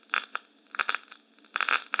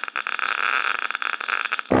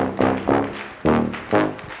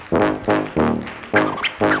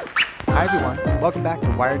Welcome back to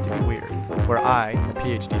Wired to be Weird, where I, a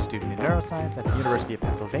PhD student in neuroscience at the University of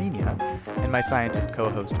Pennsylvania, and my scientist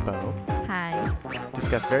co-host Bo, Hi.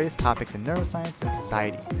 discuss various topics in neuroscience and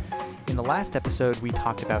society. In the last episode, we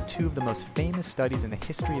talked about two of the most famous studies in the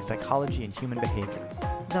history of psychology and human behavior.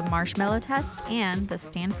 The marshmallow test and the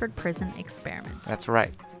Stanford Prison experiment. That's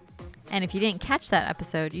right. And if you didn't catch that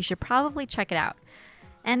episode, you should probably check it out.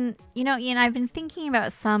 And, you know, Ian, I've been thinking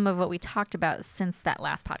about some of what we talked about since that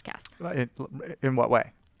last podcast. In what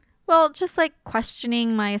way? Well, just like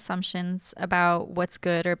questioning my assumptions about what's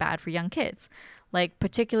good or bad for young kids. Like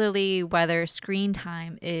particularly whether screen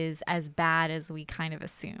time is as bad as we kind of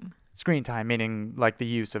assume. Screen time, meaning like the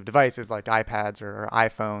use of devices like iPads or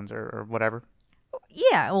iPhones or whatever?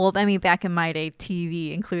 Yeah, well, I mean, back in my day,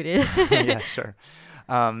 TV included. Yeah, sure.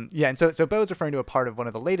 And so Bo's referring to a part of one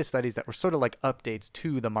of the latest studies that were sort of like updates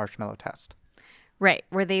to the marshmallow test. Right,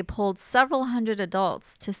 where they polled several hundred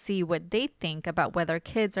adults to see what they think about whether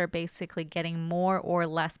kids are basically getting more or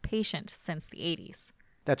less patient since the 80s.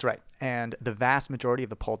 That's right. And the vast majority of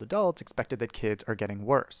the polled adults expected that kids are getting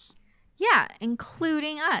worse. Yeah,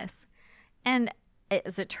 including us. And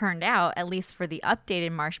as it turned out, at least for the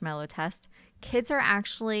updated marshmallow test, kids are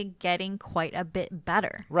actually getting quite a bit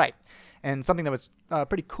better. Right. And something that was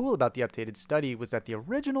pretty cool about the updated study was that the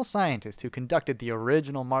original scientist who conducted the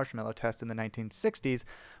original marshmallow test in the 1960s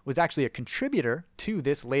was actually a contributor to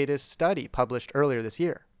this latest study published earlier this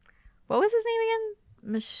year. What was his name again?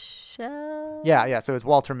 Michel? Yeah. So it was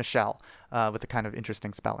Walter Mischel with a kind of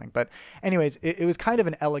interesting spelling. But anyways, it was kind of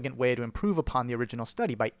an elegant way to improve upon the original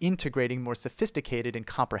study by integrating more sophisticated and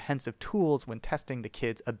comprehensive tools when testing the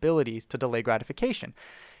kids' abilities to delay gratification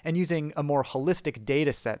and using a more holistic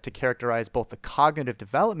data set to characterize both the cognitive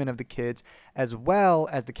development of the kids as well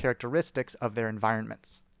as the characteristics of their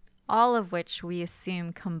environments. All of which we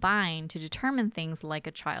assume combine to determine things like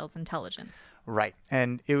a child's intelligence. Right.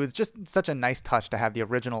 And it was just such a nice touch to have the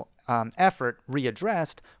original effort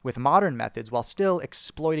readdressed with modern methods while still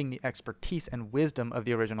exploiting the expertise and wisdom of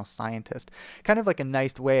the original scientist. Kind of like a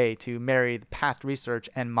nice way to marry the past research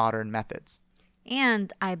and modern methods.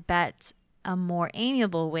 And I bet a more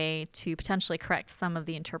amiable way to potentially correct some of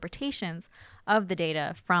the interpretations of the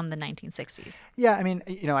data from the 1960s. Yeah, I mean,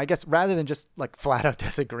 I guess rather than just like flat out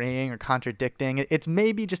disagreeing or contradicting, it's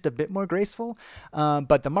maybe just a bit more graceful.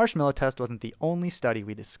 But the marshmallow test wasn't the only study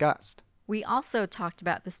we discussed. We also talked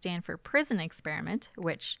about the Stanford Prison experiment,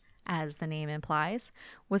 which, as the name implies,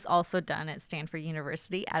 was also done at Stanford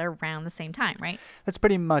University at around the same time, right? That's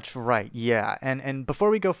pretty much right, yeah. And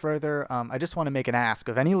before we go further, I just want to make an ask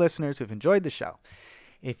of any listeners who've enjoyed the show.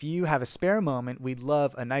 If you have a spare moment, we'd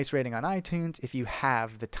love a nice rating on iTunes if you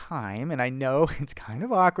have the time. And I know it's kind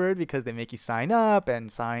of awkward because they make you sign up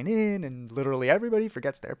and sign in and literally everybody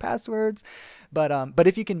forgets their passwords. But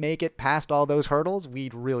if you can make it past all those hurdles,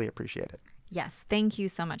 we'd really appreciate it. Yes, thank you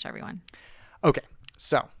so much, everyone. Okay.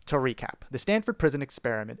 So, to recap, the Stanford Prison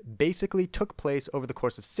experiment basically took place over the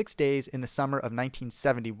course of 6 days in the summer of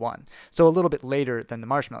 1971, so a little bit later than the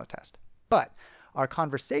marshmallow test. But our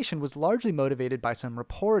conversation was largely motivated by some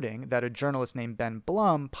reporting that a journalist named Ben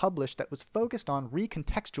Blum published that was focused on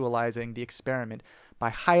recontextualizing the experiment by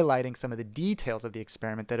highlighting some of the details of the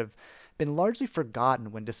experiment that have been largely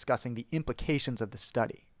forgotten when discussing the implications of the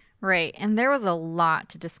study. Right, and there was a lot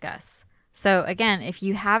to discuss. So again, if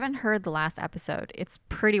you haven't heard the last episode, it's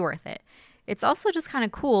pretty worth it. It's also just kind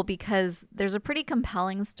of cool because there's a pretty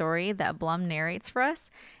compelling story that Blum narrates for us,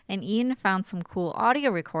 and Ian found some cool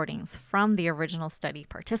audio recordings from the original study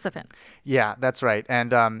participants. Yeah, that's right.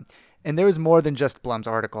 And there was more than just Blum's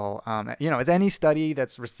article. As any study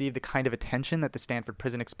that's received the kind of attention that the Stanford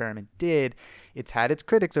Prison experiment did, it's had its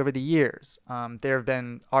critics over the years. There have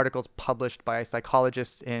been articles published by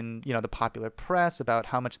psychologists in, the popular press about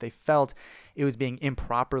how much they felt it was being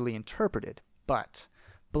improperly interpreted. But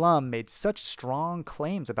Blum made such strong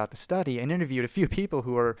claims about the study and interviewed a few people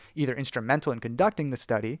who were either instrumental in conducting the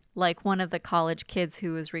study. Like one of the college kids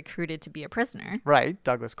who was recruited to be a prisoner. Right,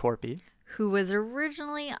 Douglas Corpy. Who was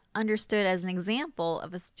originally understood as an example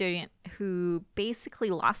of a student who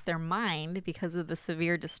basically lost their mind because of the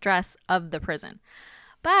severe distress of the prison.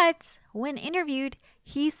 But when interviewed,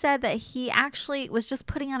 he said that he actually was just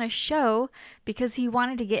putting on a show because he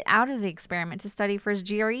wanted to get out of the experiment to study for his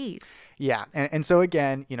GREs. Yeah, and so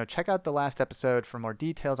again, check out the last episode for more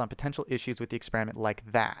details on potential issues with the experiment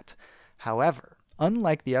like that. However,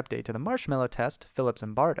 unlike the update to the marshmallow test, Philip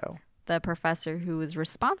Zimbardo, the professor who was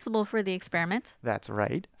responsible for the experiment. That's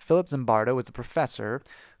right. Philip Zimbardo was a professor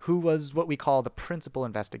who was what we call the principal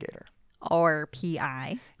investigator. Or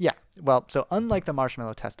PI. Yeah. Well, so unlike the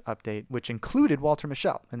marshmallow test update, which included Walter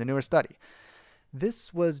Mischel in the newer study,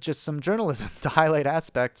 This was just some journalism to highlight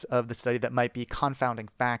aspects of the study that might be confounding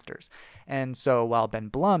factors. And so while Ben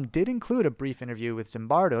Blum did include a brief interview with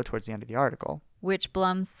Zimbardo towards the end of the article, which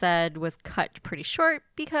Blum said was cut pretty short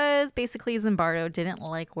because basically Zimbardo didn't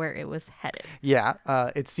like where it was headed. Yeah,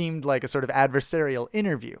 it seemed like a sort of adversarial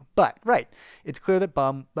interview. But, right, it's clear that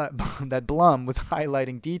Blum was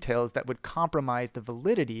highlighting details that would compromise the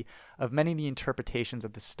validity of many of the interpretations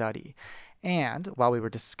of the study. And while we were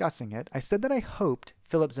discussing it, I said that I hoped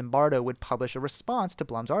Philip Zimbardo would publish a response to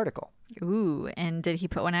Blum's article. Ooh, and did he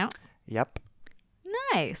put one out? Yep.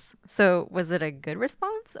 Nice. So was it a good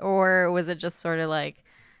response, or was it just sort of like,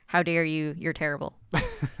 how dare you, you're terrible?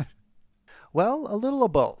 Well, a little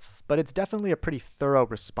of both, but it's definitely a pretty thorough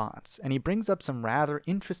response, and he brings up some rather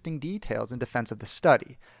interesting details in defense of the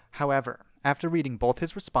study. However, after reading both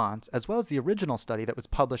his response as well as the original study that was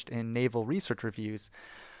published in Naval Research Reviews,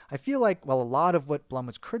 I feel like, well, a lot of what Blum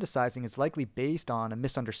was criticizing is likely based on a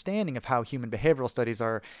misunderstanding of how human behavioral studies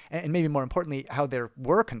are, and maybe more importantly, how they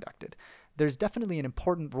were conducted. There's definitely an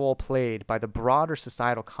important role played by the broader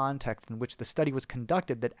societal context in which the study was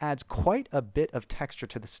conducted that adds quite a bit of texture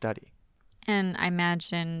to the study. And I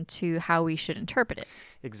imagine to how we should interpret it.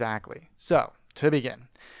 Exactly. So, to begin,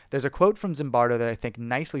 there's a quote from Zimbardo that I think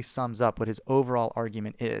nicely sums up what his overall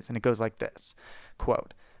argument is, and it goes like this,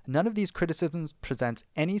 quote, "None of these criticisms presents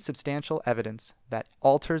any substantial evidence that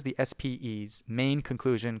alters the SPE's main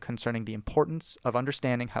conclusion concerning the importance of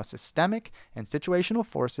understanding how systemic and situational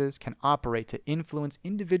forces can operate to influence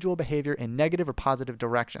individual behavior in negative or positive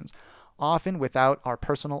directions, often without our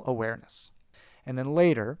personal awareness." And then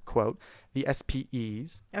later, quote, "The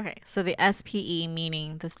SPE's..." Okay, so the SPE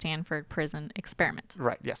meaning the Stanford Prison Experiment.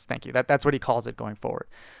 Right, yes, thank you. That's what he calls it going forward.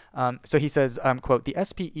 So he says, quote, "The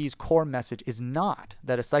SPE's core message is not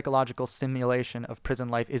that a psychological simulation of prison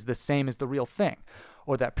life is the same as the real thing,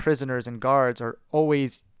 or that prisoners and guards are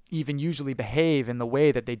always, even usually behave in the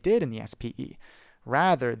way that they did in the SPE.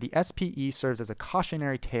 Rather, the SPE serves as a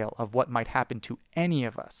cautionary tale of what might happen to any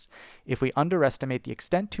of us if we underestimate the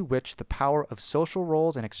extent to which the power of social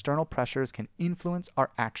roles and external pressures can influence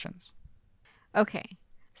our actions." Okay,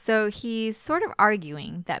 so he's sort of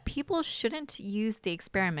arguing that people shouldn't use the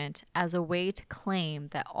experiment as a way to claim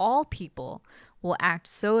that all people will act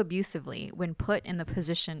so abusively when put in the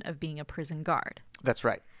position of being a prison guard. That's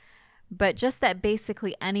right. But just that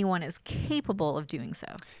basically anyone is capable of doing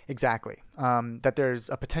so. Exactly. That there's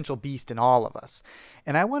a potential beast in all of us.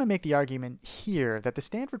 And I want to make the argument here that the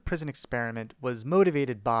Stanford Prison Experiment was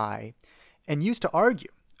motivated by, and used to argue,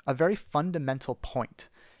 a very fundamental point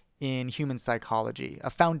in human psychology, a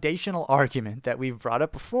foundational argument that we've brought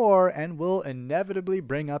up before and will inevitably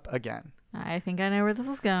bring up again. I think I know where this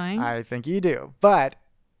is going. I think you do. But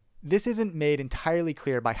this isn't made entirely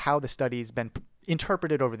clear by how the study's been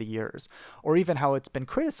interpreted over the years, or even how it's been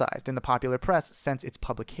criticized in the popular press since its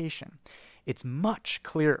publication. It's much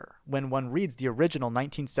clearer when one reads the original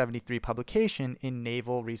 1973 publication in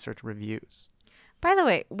Naval Research Reviews. By the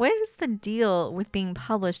way, what is the deal with being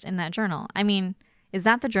published in that journal? I mean, is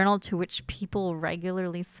that the journal to which people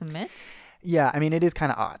regularly submit? Yeah, I mean, it is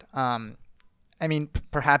kind of odd.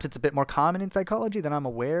 Perhaps it's a bit more common in psychology than I'm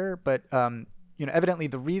aware, but evidently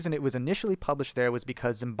the reason it was initially published there was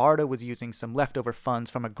because Zimbardo was using some leftover funds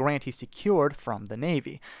from a grant he secured from the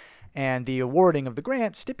Navy. And the awarding of the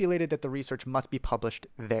grant stipulated that the research must be published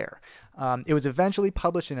there. It was eventually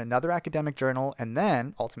published in another academic journal, and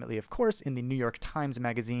then, ultimately, of course, in the New York Times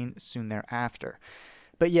Magazine soon thereafter.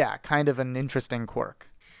 But yeah, kind of an interesting quirk.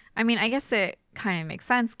 I mean, I guess it kind of makes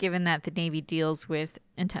sense given that the Navy deals with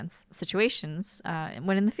intense situations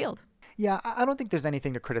when in the field. Yeah, I don't think there's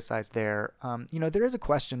anything to criticize there. There is a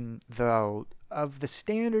question, though, of the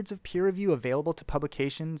standards of peer review available to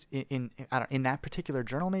publications in that particular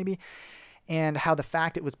journal, maybe, and how the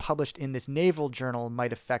fact it was published in this naval journal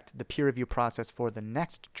might affect the peer review process for the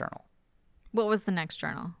next journal. What was the next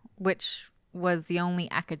journal? Which was the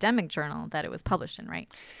only academic journal that it was published in, right?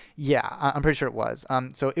 Yeah, I'm pretty sure it was.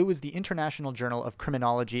 So it was the International Journal of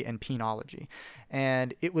Criminology and Penology,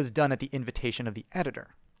 and it was done at the invitation of the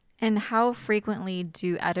editor. And how frequently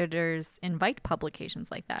do editors invite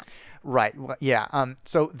publications like that? Right. Well, yeah.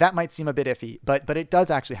 So that might seem a bit iffy, but it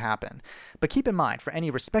does actually happen. But keep in mind, for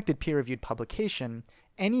any respected peer-reviewed publication,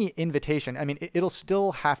 any invitation, it'll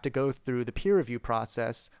still have to go through the peer review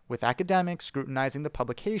process with academics scrutinizing the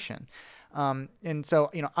publication. And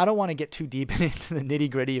so, I don't want to get too deep into the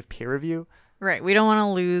nitty-gritty of peer review. Right. We don't want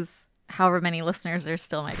to lose however many listeners there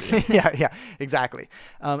still might be. Yeah, exactly.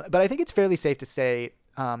 But I think it's fairly safe to say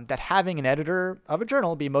that having an editor of a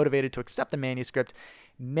journal be motivated to accept the manuscript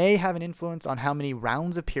may have an influence on how many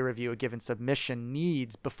rounds of peer review a given submission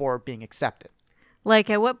needs before being accepted.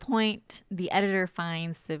 Like, at what point the editor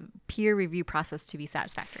finds the peer review process to be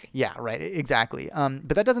satisfactory? Yeah, right. Exactly.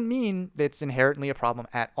 But that doesn't mean that it's inherently a problem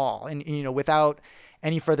at all. And without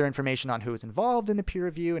any further information on who was involved in the peer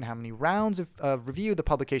review and how many rounds of review the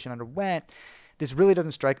publication underwent, this really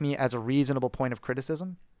doesn't strike me as a reasonable point of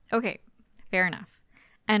criticism. Okay, fair enough.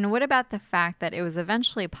 And what about the fact that it was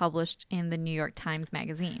eventually published in the New York Times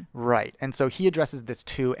Magazine? Right. And so he addresses this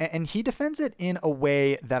too. And he defends it in a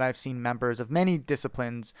way that I've seen members of many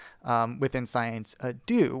disciplines within science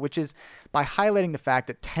do, which is by highlighting the fact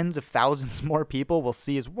that tens of thousands more people will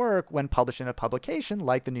see his work when published in a publication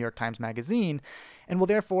like the New York Times Magazine, and will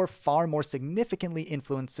therefore far more significantly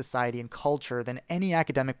influence society and culture than any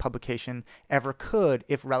academic publication ever could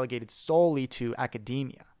if relegated solely to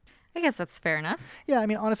academia. I guess that's fair enough. Yeah, I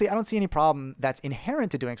mean, honestly, I don't see any problem that's inherent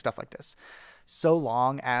to doing stuff like this, so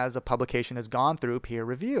long as a publication has gone through peer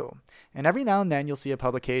review. And every now and then you'll see a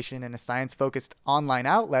publication in a science-focused online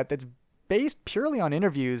outlet that's based purely on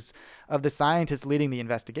interviews of the scientists leading the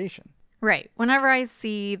investigation. Right. Whenever I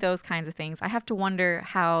see those kinds of things, I have to wonder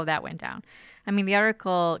how that went down. I mean, the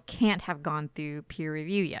article can't have gone through peer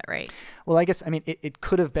review yet, right? Well, I guess, it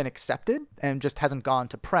could have been accepted and just hasn't gone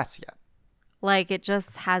to press yet. Like, it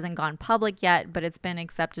just hasn't gone public yet, but it's been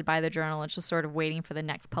accepted by the journal. It's just sort of waiting for the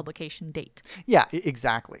next publication date. Yeah,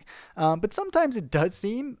 exactly. But sometimes it does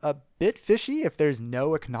seem a bit fishy if there's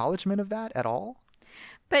no acknowledgement of that at all.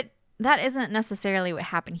 But that isn't necessarily what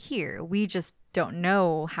happened here. We just don't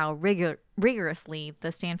know how rigorously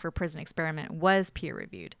the Stanford Prison Experiment was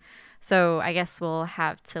peer-reviewed. So I guess we'll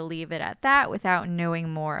have to leave it at that without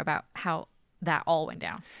knowing more about how that all went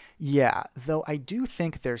down. Yeah, though I do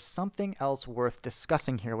think there's something else worth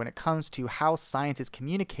discussing here when it comes to how science is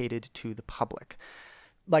communicated to the public.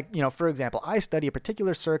 Like, for example, I study a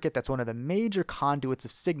particular circuit that's one of the major conduits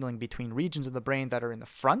of signaling between regions of the brain that are in the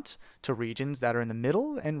front to regions that are in the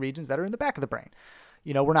middle and regions that are in the back of the brain.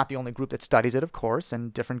 We're not the only group that studies it, of course,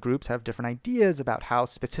 and different groups have different ideas about how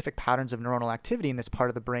specific patterns of neuronal activity in this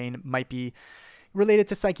part of the brain might be related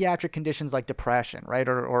to psychiatric conditions like depression, right?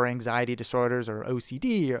 Or anxiety disorders or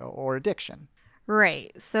OCD or addiction.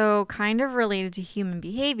 Right. So kind of related to human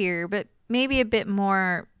behavior, but maybe a bit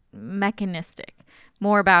more mechanistic,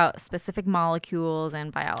 more about specific molecules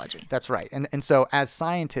and biology. That's right. And so as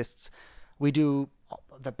scientists, we do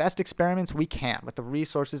the best experiments we can with the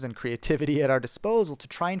resources and creativity at our disposal to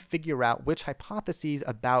try and figure out which hypotheses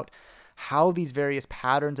about how these various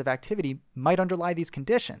patterns of activity might underlie these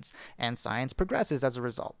conditions, and science progresses as a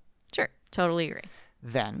result. Sure, totally agree.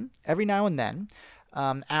 Then, every now and then,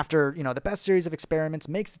 after the best series of experiments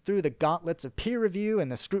makes it through the gauntlets of peer review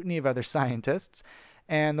and the scrutiny of other scientists,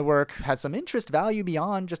 and the work has some interest value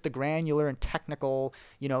beyond just the granular and technical,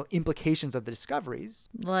 implications of the discoveries.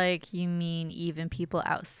 Like, you mean even people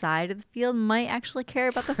outside of the field might actually care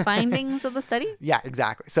about the findings of the study? Yeah,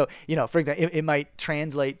 exactly. So, for example, it might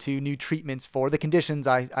translate to new treatments for the conditions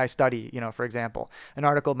I study. For example, an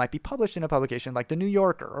article might be published in a publication like The New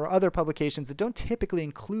Yorker or other publications that don't typically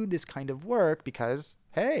include this kind of work because,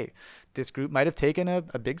 hey, this group might have taken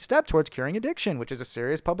a big step towards curing addiction, which is a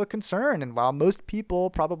serious public concern. And while most people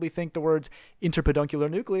probably think the words interpeduncular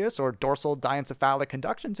nucleus or dorsal diencephalic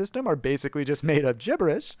conduction system are basically just made up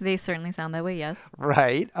gibberish. They certainly sound that way, yes.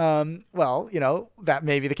 Right. Well, that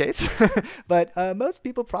may be the case. But most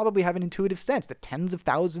people probably have an intuitive sense that tens of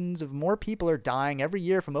thousands of more people are dying every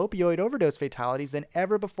year from opioid overdose fatalities than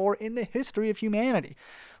ever before in the history of humanity,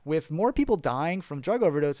 with more people dying from drug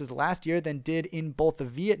overdoses last year than did in both the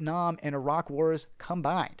Vietnam and Iraq wars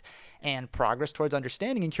combined. And progress towards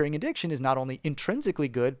understanding and curing addiction is not only intrinsically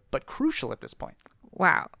good, but crucial at this point.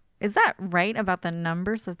 Wow. Is that right about the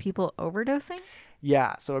numbers of people overdosing?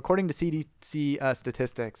 Yeah. So according to CDC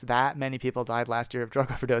statistics, that many people died last year of drug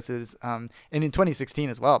overdoses, and in 2016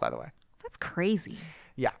 as well, by the way. That's crazy.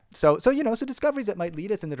 Yeah. So discoveries that might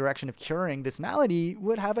lead us in the direction of curing this malady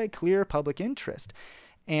would have a clear public interest,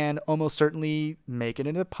 and almost certainly make it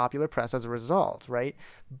into the popular press as a result, right?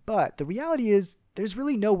 But the reality is there's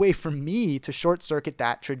really no way for me to short circuit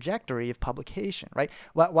that trajectory of publication, right?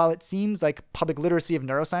 While it seems like public literacy of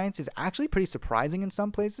neuroscience is actually pretty surprising in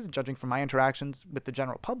some places, judging from my interactions with the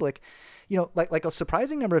general public, like a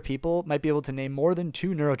surprising number of people might be able to name more than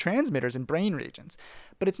 2 neurotransmitters in brain regions.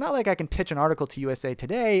 But it's not like I can pitch an article to USA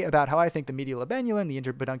Today about how I think the medial lobennula and the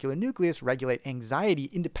interpeduncular nucleus regulate anxiety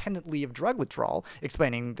independently of drug withdrawal,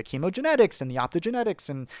 explaining the chemogenetics and the optogenetics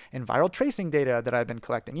and viral tracing data that I've been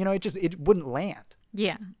collecting. It wouldn't land.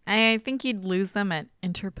 Yeah, I think you'd lose them at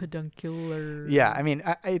interpeduncular. Yeah, I mean,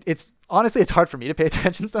 it's honestly, it's hard for me to pay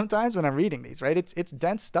attention sometimes when I'm reading these, right? It's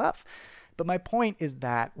dense stuff. But my point is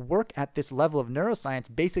that work at this level of neuroscience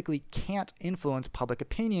basically can't influence public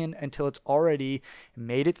opinion until it's already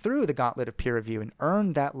made it through the gauntlet of peer review and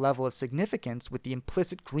earned that level of significance with the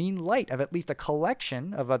implicit green light of at least a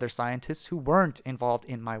collection of other scientists who weren't involved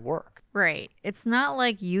in my work. Right. It's not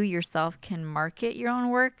like you yourself can market your own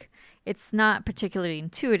work. It's not particularly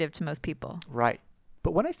intuitive to most people. Right.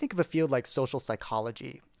 But when I think of a field like social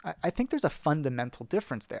psychology, I think there's a fundamental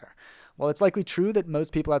difference there. While it's likely true that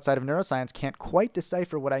most people outside of neuroscience can't quite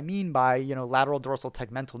decipher what I mean by, lateral dorsal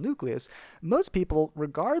tegmental nucleus, most people,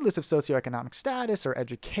 regardless of socioeconomic status or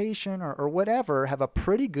education or whatever, have a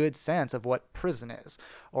pretty good sense of what prison is,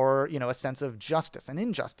 or, a sense of justice and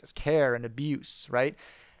injustice, care and abuse, right?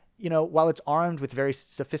 While it's armed with very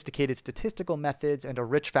sophisticated statistical methods and a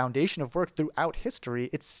rich foundation of work throughout history,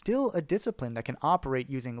 it's still a discipline that can operate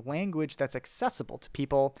using language that's accessible to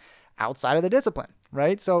people outside of the discipline,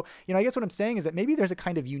 right? So, I guess what I'm saying is that maybe there's a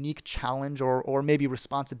kind of unique challenge or maybe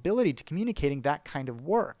responsibility to communicating that kind of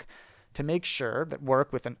work, to make sure that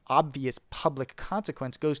work with an obvious public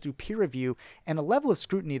consequence goes through peer review and a level of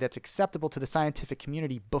scrutiny that's acceptable to the scientific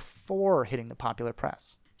community before hitting the popular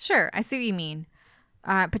press. Sure, I see what you mean.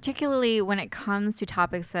 Particularly when it comes to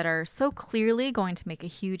topics that are so clearly going to make a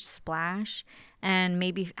huge splash and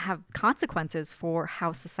maybe have consequences for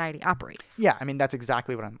how society operates. Yeah, that's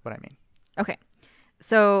exactly what I mean. Okay,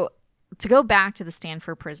 so to go back to the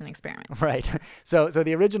Stanford Prison Experiment. Right. So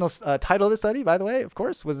the original title of the study, by the way, of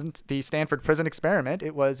course, wasn't the Stanford Prison Experiment.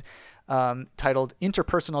 It was titled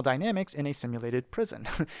Interpersonal Dynamics in a Simulated Prison.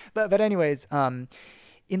 but anyways,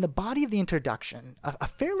 in the body of the introduction, a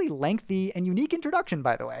fairly lengthy and unique introduction,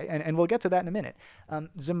 by the way, and we'll get to that in a minute,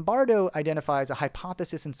 Zimbardo identifies a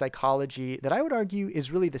hypothesis in psychology that I would argue is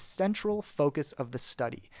really the central focus of the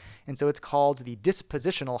study. And so it's called the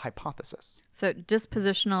dispositional hypothesis. So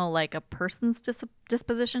dispositional, like a person's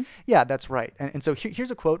disposition? Yeah, that's right. And so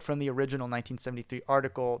here's a quote from the original 1973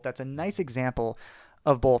 article that's a nice example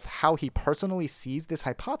of both how he personally sees this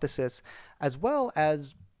hypothesis as well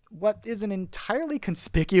as what is an entirely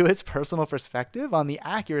conspicuous personal perspective on the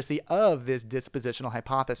accuracy of this dispositional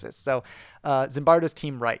hypothesis. So Zimbardo's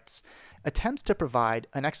team writes, attempts to provide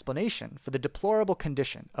an explanation for the deplorable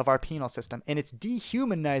condition of our penal system and its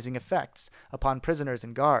dehumanizing effects upon prisoners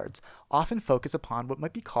and guards often focus upon what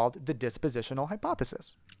might be called the dispositional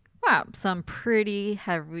hypothesis. Wow, some pretty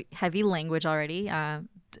heavy language already,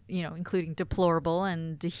 including deplorable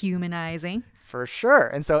and dehumanizing. For sure.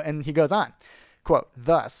 And he goes on. Quote,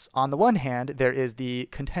 thus, on the one hand, there is the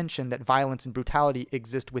contention that violence and brutality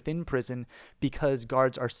exist within prison because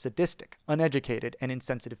guards are sadistic, uneducated, and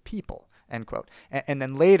insensitive people, end quote. And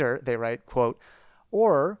then later they write, quote,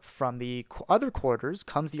 or from the other quarters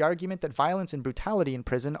comes the argument that violence and brutality in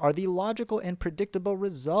prison are the logical and predictable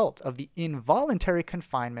result of the involuntary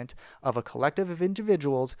confinement of a collective of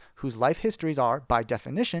individuals whose life histories are, by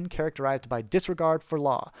definition, characterized by disregard for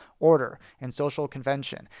law, order, and social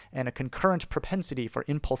convention, and a concurrent propensity for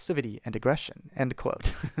impulsivity and aggression, end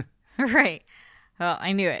quote. Right. Well,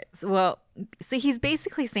 I knew it. So he's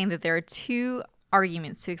basically saying that there are two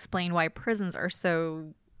arguments to explain why prisons are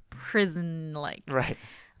so prison-like. Right.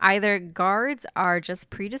 Either guards are just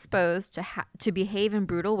predisposed to behave in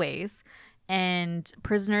brutal ways, and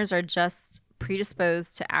prisoners are just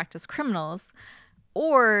predisposed to act as criminals,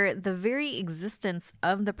 or the very existence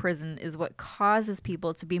of the prison is what causes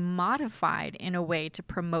people to be modified in a way to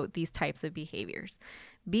promote these types of behaviors.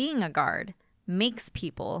 Being a guard makes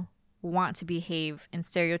people want to behave in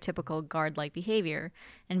stereotypical guard-like behavior,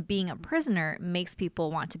 and being a prisoner makes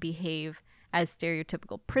people want to behave as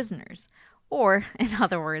stereotypical prisoners. Or, in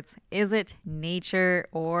other words, is it nature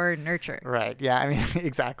or nurture? Right. Yeah,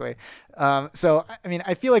 exactly. So,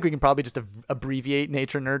 I feel like we can probably just abbreviate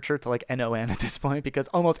nature nurture to like NON at this point, because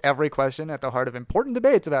almost every question at the heart of important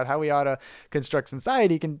debates about how we ought to construct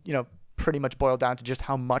society can, pretty much boil down to just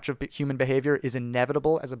how much of human behavior is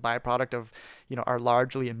inevitable as a byproduct of, our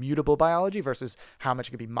largely immutable biology versus how much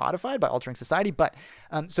it can be modified by altering society. But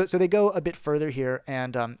so they go a bit further here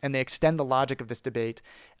and they extend the logic of this debate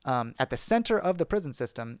at the center of the prison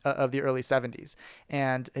system of the early 70s.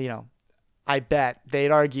 And, I bet they'd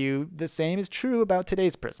argue the same is true about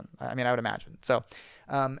today's prison. I would imagine. So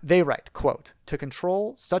they write, quote, to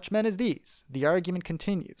control such men as these, the argument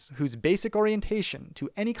continues, whose basic orientation to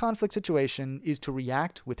any conflict situation is to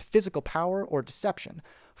react with physical power or deception.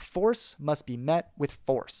 Force must be met with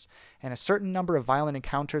force, and a certain number of violent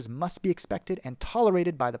encounters must be expected and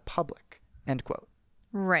tolerated by the public, end quote.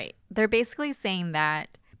 Right. They're basically saying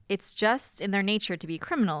that it's just in their nature to be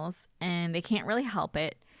criminals and they can't really help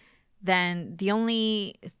it. Then the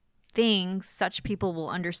only thing such people will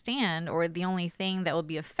understand, or the only thing that will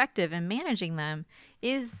be effective in managing them,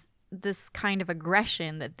 is this kind of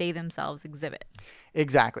aggression that they themselves exhibit.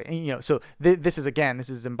 Exactly. And, so this is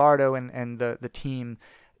Zimbardo and the team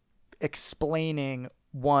explaining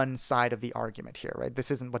one side of the argument here, right? This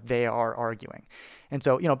isn't what they are arguing. And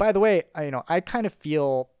so, by the way, I kind of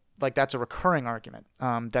feel like that's a recurring argument,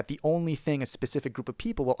 that the only thing a specific group of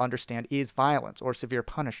people will understand is violence or severe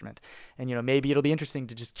punishment. And, maybe it'll be interesting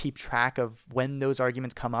to just keep track of when those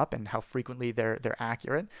arguments come up and how frequently they're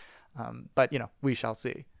accurate. But, we shall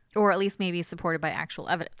see. Or at least maybe supported by actual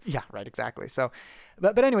evidence. Yeah, right, exactly. So,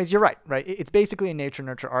 but anyways, you're right? It's basically a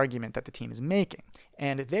nature-nurture argument that the team is making.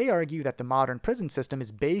 And they argue that the modern prison system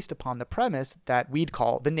is based upon the premise that we'd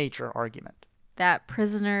call the nature argument. That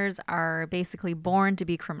prisoners are basically born to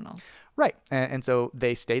be criminals. Right. And so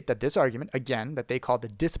they state that this argument, again, that they call the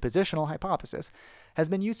dispositional hypothesis, has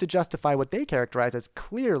been used to justify what they characterize as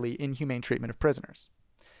clearly inhumane treatment of prisoners.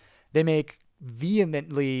 They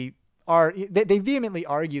vehemently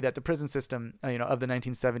argue that the prison system, of the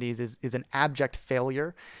 1970s is an abject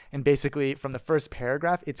failure. And basically, from the first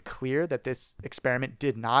paragraph, it's clear that this experiment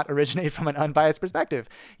did not originate from an unbiased perspective,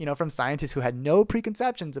 from scientists who had no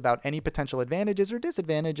preconceptions about any potential advantages or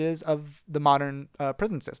disadvantages of the modern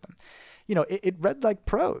prison system. It read like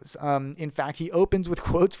prose. In fact, he opens with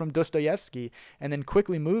quotes from Dostoevsky and then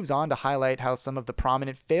quickly moves on to highlight how some of the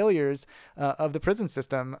prominent failures of the prison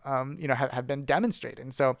system, have been demonstrated.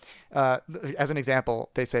 And so, as an example,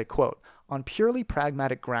 they say, quote, "On purely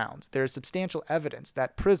pragmatic grounds, there is substantial evidence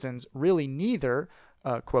that prisons really neither,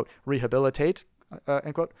 quote, rehabilitate,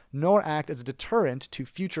 end quote, nor act as a deterrent to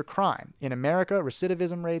future crime. In America,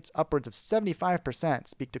 recidivism rates upwards of 75%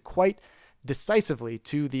 speak to quite decisively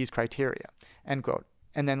to these criteria," end quote.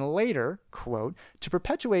 And then later, quote, "To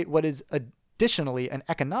perpetuate what is additionally an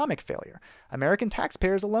economic failure, American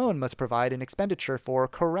taxpayers alone must provide an expenditure for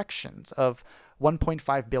corrections of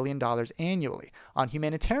 $1.5 billion annually. On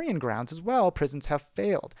humanitarian grounds as well, prisons have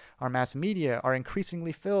failed. Our mass media are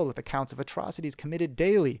increasingly filled with accounts of atrocities committed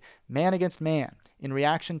daily, man against man, in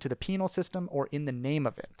reaction to the penal system or in the name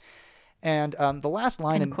of it." And the last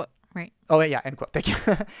line... End quote. Right. Oh, yeah, end quote. Thank you.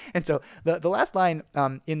 And so the last line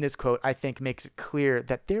in this quote, I think, makes it clear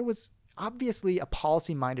that there was obviously a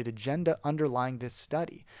policy-minded agenda underlying this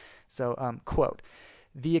study. So, quote,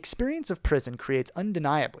 "The experience of prison creates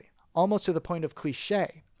undeniably, almost to the point of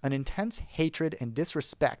cliche, an intense hatred and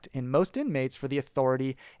disrespect in most inmates for the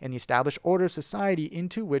authority and the established order of society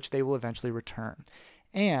into which they will eventually return,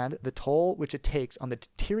 and the toll which it takes on the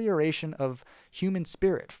deterioration of human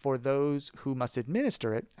spirit for those who must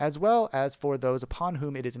administer it, as well as for those upon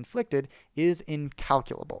whom it is inflicted, is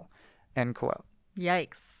incalculable," end quote.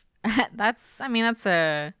 Yikes. That's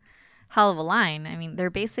a hell of a line. I mean,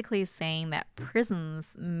 they're basically saying that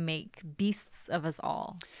prisons make beasts of us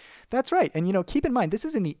all. That's right. And, keep in mind, this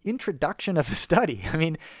is in the introduction of the study. I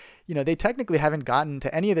mean, they technically haven't gotten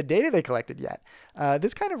to any of the data they collected yet.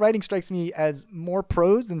 This kind of writing strikes me as more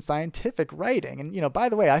prose than scientific writing. And, by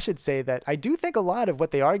the way, I should say that I do think a lot of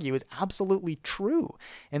what they argue is absolutely true,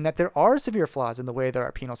 and that there are severe flaws in the way that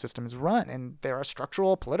our penal system is run. And there are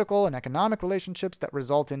structural, political, and economic relationships that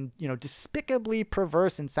result in, despicably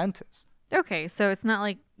perverse incentives. Okay, so it's not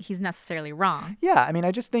like he's necessarily wrong. Yeah, I mean,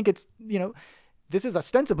 I just think it's, this is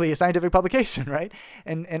ostensibly a scientific publication, right?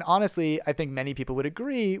 And honestly, I think many people would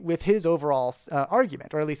agree with his overall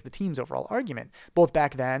argument, or at least the team's overall argument, both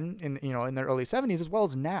back then in the early 70s as well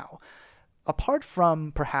as now. Apart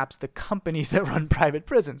from perhaps the companies that run private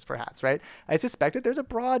prisons, perhaps, right? I suspect that there's a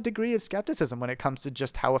broad degree of skepticism when it comes to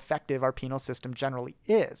just how effective our penal system generally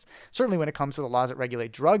is. Certainly when it comes to the laws that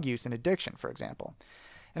regulate drug use and addiction, for example.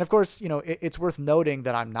 And of course, it's worth noting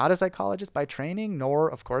that I'm not a psychologist by training, nor,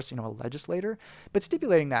 of course, a legislator, but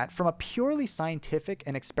stipulating that from a purely scientific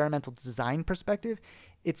and experimental design perspective,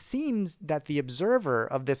 it seems that the observer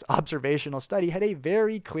of this observational study had a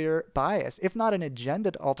very clear bias, if not an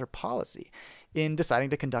agenda to alter policy, in deciding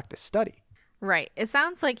to conduct this study. Right. It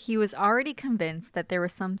sounds like he was already convinced that there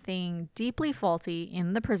was something deeply faulty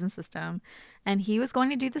in the prison system, and he was going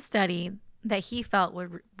to do the study that he felt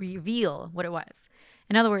would reveal what it was.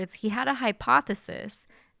 In other words, he had a hypothesis,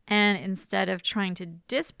 and instead of trying to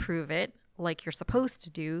disprove it, like you're supposed to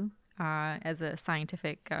do as a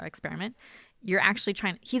scientific experiment,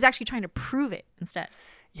 he's actually trying to prove it instead.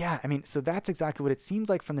 Yeah, I mean, so that's exactly what it seems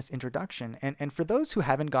like from this introduction. And for those who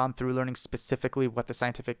haven't gone through learning specifically what the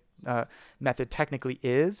scientific method technically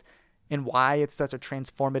is, and why it's such a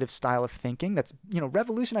transformative style of thinking that's,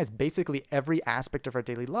 revolutionized basically every aspect of our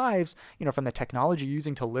daily lives, from the technology you're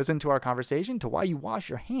using to listen to our conversation to why you wash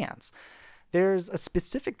your hands. there's a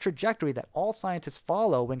specific trajectory that all scientists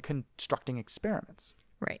follow when constructing experiments.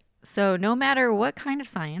 Right. So no matter what kind of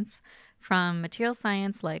science, from material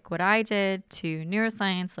science like what I did to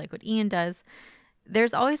neuroscience like what Ian does,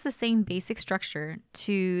 there's always the same basic structure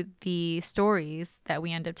to the stories that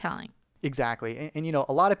we end up telling. Exactly. And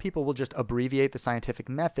a lot of people will just abbreviate the scientific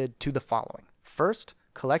method to the following. First,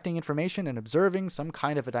 collecting information and observing some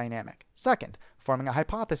kind of a dynamic. Second, forming a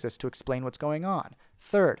hypothesis to explain what's going on.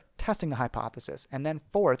 Third, testing the hypothesis. And then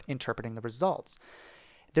fourth, interpreting the results.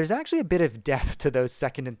 There's actually a bit of depth to those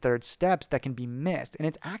second and third steps that can be missed, and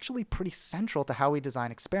it's actually pretty central to how we design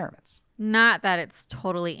experiments. Not that it's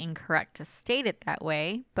totally incorrect to state it that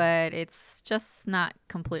way, but it's just not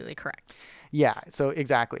completely correct. Yeah, so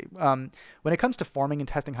exactly. When it comes to forming and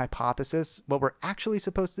testing hypothesis, what we're actually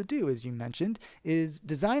supposed to do, as you mentioned, is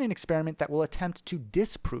design an experiment that will attempt to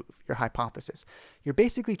disprove your hypothesis. You're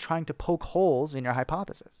basically trying to poke holes in your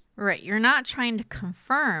hypothesis. Right. You're not trying to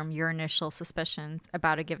confirm your initial suspicions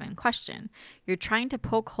about a given question. You're trying to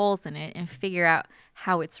poke holes in it and figure out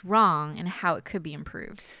how it's wrong and how it could be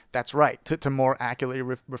improved. That's right, to more accurately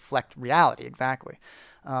reflect reality, exactly.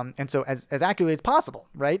 And so as accurately as possible,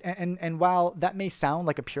 right? And while that may sound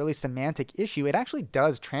like a purely semantic issue, it actually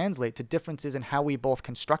does translate to differences in how we both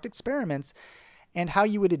construct experiments and how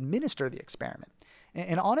you would administer the experiment.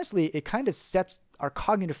 And honestly, it kind of sets our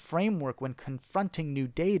cognitive framework when confronting new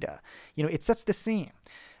data. It sets the scene.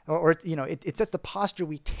 Or it sets the posture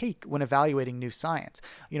we take when evaluating new science.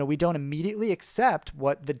 We don't immediately accept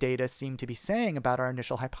what the data seem to be saying about our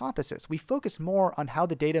initial hypothesis. We focus more on how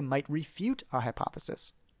the data might refute our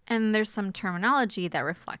hypothesis. And there's some terminology that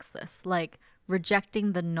reflects this, like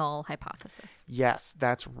rejecting the null hypothesis. Yes,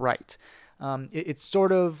 that's right. It's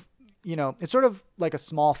sort of like a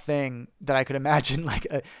small thing that I could imagine like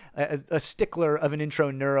a stickler of an intro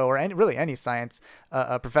neuro or really any science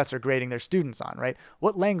professor grading their students on, right?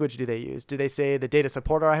 What language do they use? Do they say the data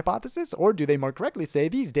support our hypothesis, or do they more correctly say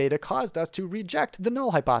these data caused us to reject the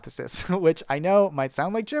null hypothesis, which I know might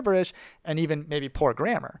sound like gibberish and even maybe poor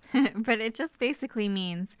grammar. But it just basically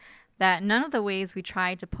means that none of the ways we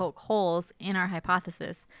tried to poke holes in our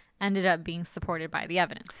hypothesis ended up being supported by the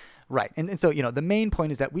evidence. Right. And so, the main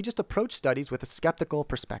point is that we just approach studies with a skeptical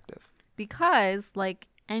perspective. Because, like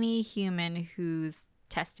any human who's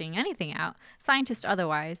testing anything out, scientist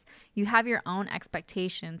otherwise, you have your own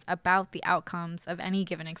expectations about the outcomes of any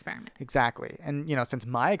given experiment. Exactly. And, since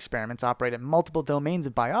my experiments operate in multiple domains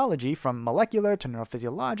of biology, from molecular to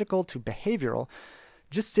neurophysiological to behavioral,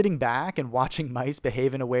 just sitting back and watching mice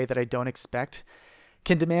behave in a way that I don't expect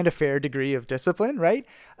can demand a fair degree of discipline, right?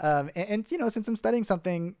 And since I'm studying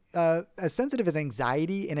something as sensitive as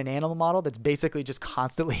anxiety in an animal model that's basically just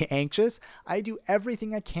constantly anxious, I do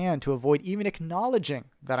everything I can to avoid even acknowledging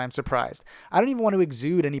that I'm surprised. I don't even want to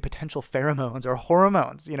exude any potential pheromones or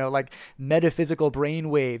hormones, like metaphysical brain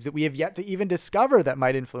waves that we have yet to even discover that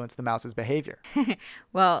might influence the mouse's behavior.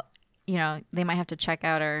 Well, they might have to check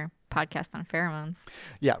out our podcast on pheromones.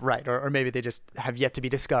 Yeah, right. Or maybe they just have yet to be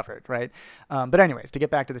discovered, right? But anyways, to get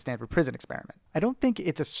back to the Stanford prison experiment, I don't think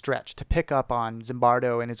it's a stretch to pick up on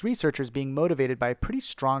Zimbardo and his researchers being motivated by a pretty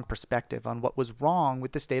strong perspective on what was wrong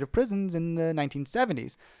with the state of prisons in the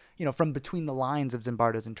 1970s. From between the lines of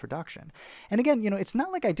Zimbardo's introduction. And again, it's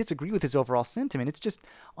not like I disagree with his overall sentiment. It's just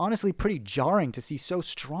honestly pretty jarring to see so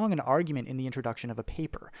strong an argument in the introduction of a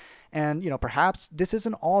paper. And, perhaps this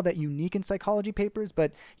isn't all that unique in psychology papers,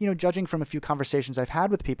 but, judging from a few conversations I've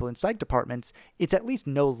had with people in psych departments, it's at least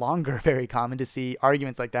no longer very common to see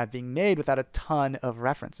arguments like that being made without a ton of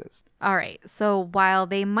references. All right. So while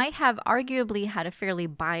they might have arguably had a fairly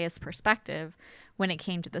biased perspective when it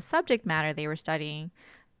came to the subject matter they were studying,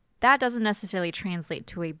 that doesn't necessarily translate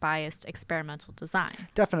to a biased experimental design.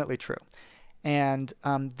 Definitely true. And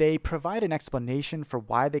they provide an explanation for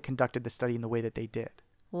why they conducted the study in the way that they did.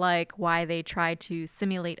 Like why they tried to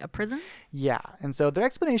simulate a prison? Yeah. And so their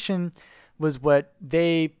explanation was what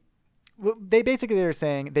they were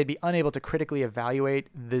saying they'd be unable to critically evaluate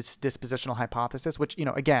this dispositional hypothesis, which,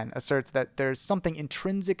 again, asserts that there's something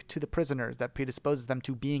intrinsic to the prisoners that predisposes them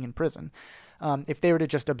to being in prison. If they were to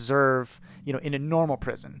just observe, in a normal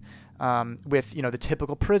prison with, the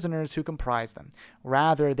typical prisoners who comprise them.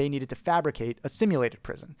 Rather, they needed to fabricate a simulated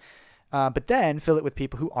prison. But then fill it with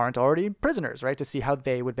people who aren't already prisoners, right, to see how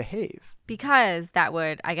they would behave. Because that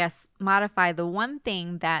would, I guess, modify the one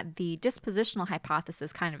thing that the dispositional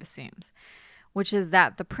hypothesis kind of assumes, which is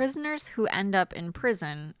that the prisoners who end up in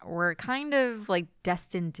prison were kind of like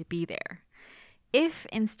destined to be there. If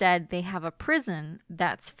instead they have a prison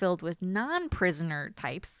that's filled with non-prisoner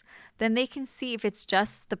types, then they can see if it's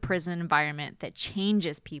just the prison environment that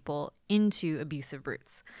changes people into abusive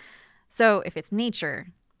brutes. So if it's nature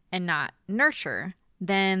and not nurture,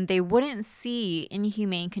 then they wouldn't see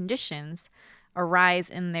inhumane conditions arise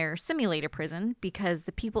in their simulated prison because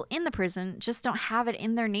the people in the prison just don't have it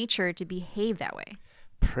in their nature to behave that way.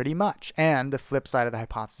 Pretty much. And the flip side of the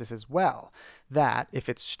hypothesis as well, that if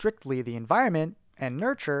it's strictly the environment and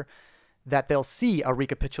nurture, that they'll see a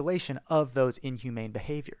recapitulation of those inhumane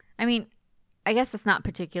behavior. I mean, I guess that's not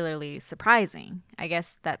particularly surprising. I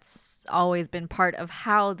guess that's always been part of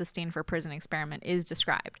how the Stanford Prison Experiment is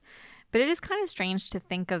described. But it is kind of strange to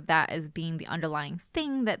think of that as being the underlying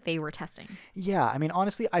thing that they were testing. Yeah, I mean,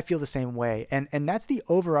 honestly, I feel the same way. And that's the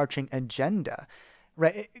overarching agenda,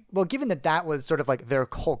 right? Well, given that was sort of like their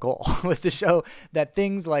whole goal was to show that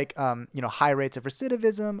things like, high rates of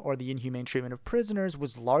recidivism or the inhumane treatment of prisoners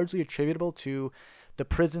was largely attributable to the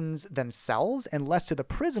prisons themselves and less to the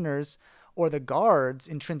prisoners or the guards'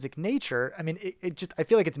 intrinsic nature. I mean, I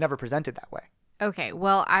feel like it's never presented that way. Okay,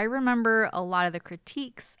 well, I remember a lot of the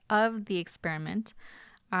critiques of the experiment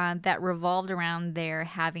that revolved around there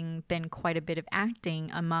having been quite a bit of acting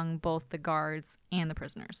among both the guards and the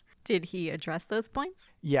prisoners. Did he address those points?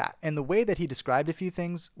 Yeah, and the way that he described a few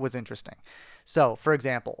things was interesting. So, for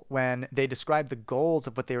example, when they described the goals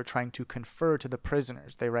of what they were trying to confer to the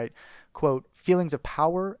prisoners, they write, quote, feelings of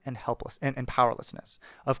power and and powerlessness,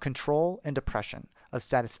 of control and oppression, of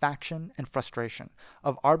satisfaction and frustration,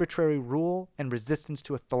 of arbitrary rule and resistance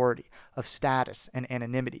to authority, of status and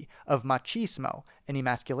anonymity, of machismo and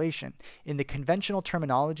emasculation. In the conventional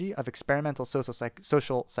terminology of experimental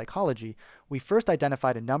social psychology, we first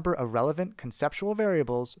identified a number of relevant conceptual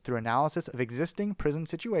variables through analysis of existing prison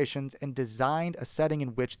situations and designed a setting in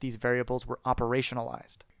which these variables were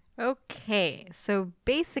operationalized. Okay, so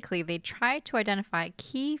basically they tried to identify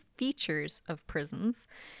key features of prisons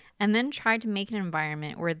and then tried to make an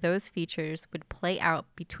environment where those features would play out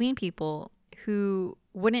between people who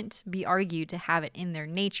wouldn't be argued to have it in their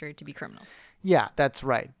nature to be criminals. Yeah, that's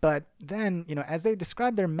right. But then, as they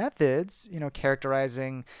describe their methods,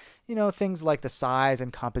 characterizing, things like the size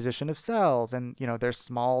and composition of cells and, their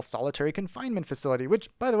small solitary confinement facility, which,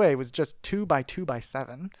 by the way, was just 2 by 2 by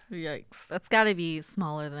 7. Yikes. That's got to be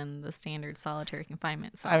smaller than the standard solitary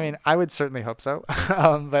confinement size. I mean, I would certainly hope so.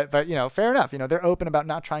 But fair enough. They're open about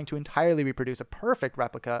not trying to entirely reproduce a perfect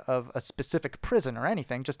replica of a specific prison or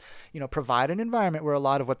anything. Just, provide an environment where a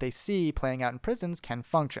lot of what they see playing out in prisons can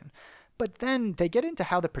function. But then they get into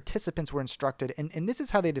how the participants were instructed, and this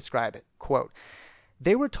is how they describe it. Quote,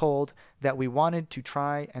 they were told that we wanted to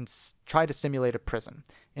try to simulate a prison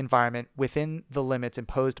environment within the limits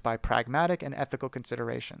imposed by pragmatic and ethical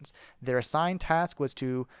considerations. Their assigned task was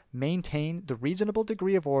to maintain the reasonable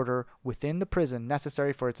degree of order within the prison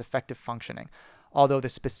necessary for its effective functioning, although the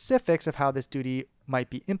specifics of how this duty might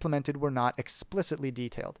be implemented were not explicitly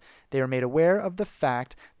detailed. They were made aware of the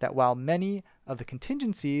fact that while many of the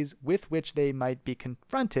contingencies with which they might be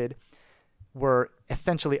confronted were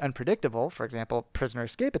essentially unpredictable, for example, prisoner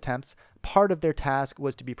escape attempts, part of their task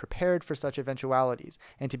was to be prepared for such eventualities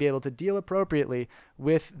and to be able to deal appropriately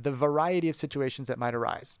with the variety of situations that might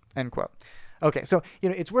arise, end quote. Okay, so,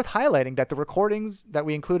 it's worth highlighting that the recordings that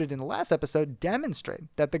we included in the last episode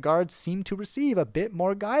demonstrate that the guards seemed to receive a bit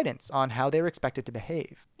more guidance on how they were expected to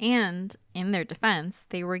behave. And in their defense,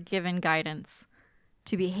 they were given guidance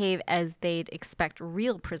to behave as they'd expect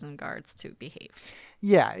real prison guards to behave.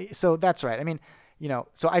 Yeah, so that's right. I mean,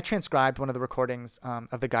 so I transcribed one of the recordings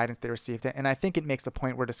of the guidance they received, and I think it makes the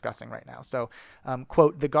point we're discussing right now. So,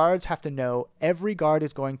 quote, the guards have to know every guard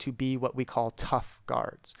is going to be what we call tough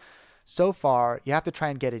guards. So far, you have to try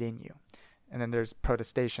and get it in you. And then there's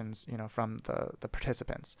protestations, from the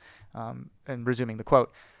participants. And resuming the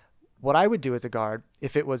quote, what I would do as a guard,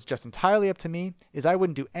 if it was just entirely up to me, is I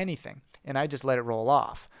wouldn't do anything, and I just let it roll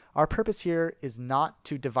off. Our purpose here is not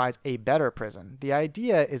to devise a better prison. The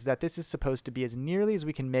idea is that this is supposed to be as nearly as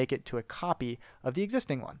we can make it to a copy of the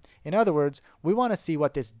existing one. In other words, we want to see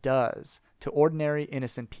what this does to ordinary,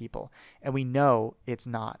 innocent people, and we know it's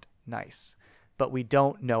not nice. But we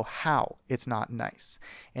don't know how it's not nice.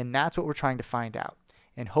 And that's what we're trying to find out.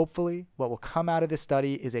 And hopefully what will come out of this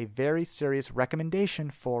study is a very serious recommendation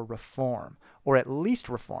for reform, or at least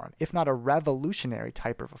reform, if not a revolutionary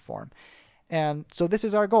type of reform. And so this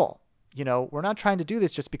is our goal. We're not trying to do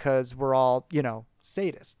this just because we're all,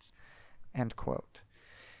 sadists, end quote.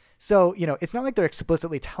 So, it's not like they're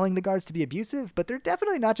explicitly telling the guards to be abusive, but they're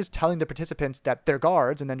definitely not just telling the participants that they're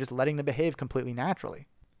guards and then just letting them behave completely naturally.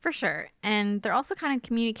 For sure. And they're also kind of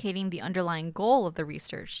communicating the underlying goal of the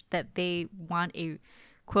research, that they want a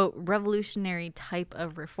quote, revolutionary type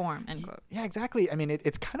of reform, end quote. Yeah, exactly. I mean,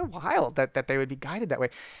 it's kind of wild that they would be guided that way.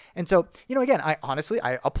 And so, again, I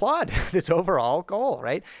applaud this overall goal,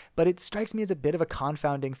 right? But it strikes me as a bit of a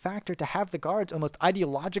confounding factor to have the guards almost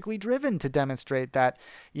ideologically driven to demonstrate that,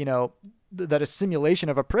 that a simulation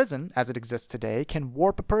of a prison as it exists today can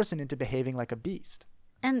warp a person into behaving like a beast.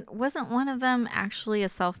 And wasn't one of them actually a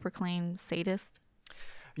self-proclaimed sadist?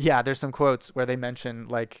 Yeah, there's some quotes where they mention,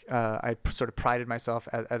 like, I sort of prided myself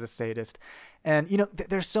as a sadist. And,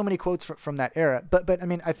 there's so many quotes from that era. But I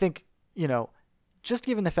mean, I think, just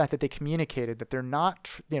given the fact that they communicated that they're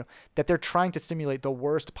not, that they're trying to simulate the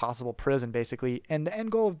worst possible prison, basically, and the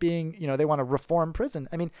end goal of being, they want to reform prison.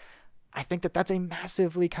 I mean, I think that that's a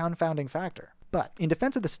massively confounding factor. But in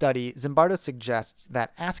defense of the study, Zimbardo suggests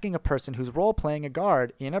that asking a person who's role-playing a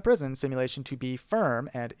guard in a prison simulation to be firm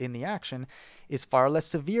and in the action is far less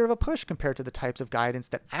severe of a push compared to the types of guidance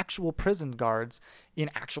that actual prison guards in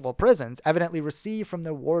actual prisons evidently receive from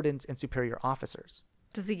their wardens and superior officers.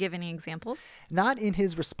 Does he give any examples? Not in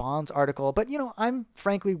his response article, but, I'm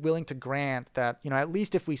frankly willing to grant that, at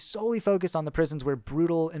least if we solely focus on the prisons where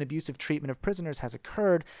brutal and abusive treatment of prisoners has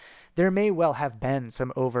occurred, there may well have been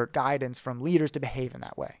some overt guidance from leaders to behave in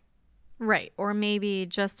that way. Right. Or maybe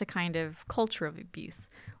just a kind of culture of abuse.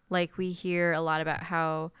 Like we hear a lot about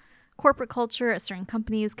how corporate culture at certain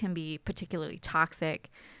companies can be particularly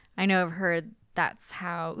toxic. I know I've heard that's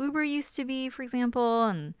how Uber used to be, for example,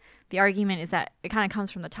 and the argument is that it kind of comes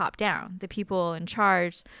from the top down. The people in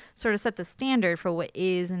charge sort of set the standard for what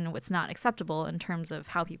is and what's not acceptable in terms of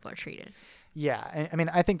how people are treated. Yeah, I mean,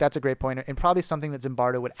 I think that's a great point, and probably something that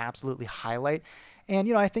Zimbardo would absolutely highlight.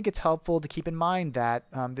 And, I think it's helpful to keep in mind that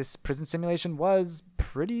this prison simulation was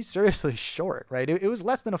pretty seriously short, right? It was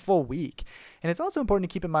less than a full week. And it's also important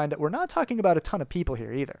to keep in mind that we're not talking about a ton of people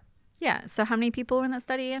here either. Yeah, so how many people were in that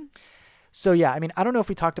study again? So, yeah, I mean, I don't know if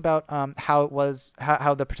we talked about how it was,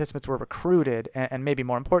 how the participants were recruited, and maybe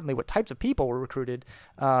more importantly, what types of people were recruited,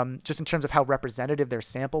 just in terms of how representative their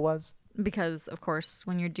sample was. Because, of course,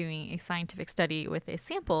 when you're doing a scientific study with a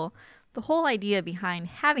sample, the whole idea behind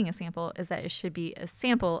having a sample is that it should be a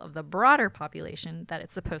sample of the broader population that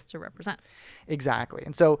it's supposed to represent. Exactly.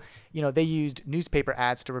 And so, they used newspaper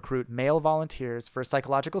ads to recruit male volunteers for a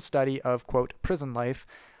psychological study of, quote, prison life,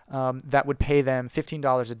 that would pay them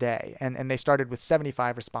 $15 a day. And they started with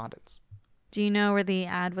 75 respondents. Do you know where the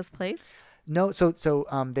ad was placed? No, so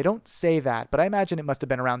they don't say that, but I imagine it must have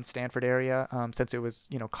been around the Stanford area, since it was,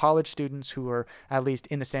 college students who were at least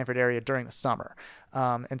in the Stanford area during the summer.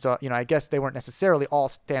 And so, I guess they weren't necessarily all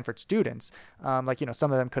Stanford students. Some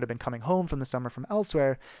of them could have been coming home from the summer from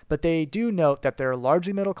elsewhere, but they do note that they're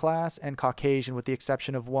largely middle class and Caucasian, with the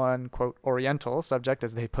exception of one, quote, Oriental subject,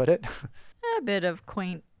 as they put it. A bit of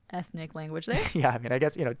quaint ethnic language there. Yeah, I mean, I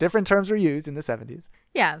guess, different terms were used in the 70s.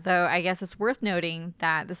 Yeah, though I guess it's worth noting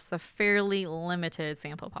that this is a fairly limited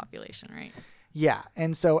sample population, right? Yeah,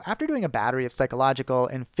 and so after doing a battery of psychological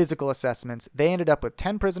and physical assessments, they ended up with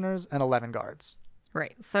 10 prisoners and 11 guards.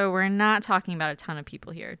 Right, so we're not talking about a ton of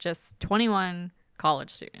people here, just 21 college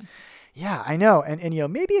students. Yeah, I know. And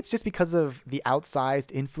maybe it's just because of the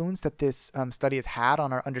outsized influence that this study has had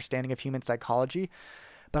on our understanding of human psychology.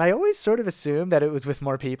 But I always sort of assumed that it was with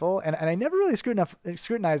more people, and I never really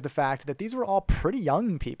scrutinized the fact that these were all pretty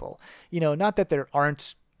young people. Not that there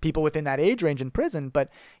aren't people within that age range in prison, but,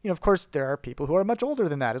 of course, there are people who are much older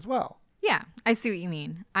than that as well. Yeah, I see what you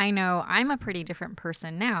mean. I know I'm a pretty different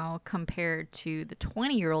person now compared to the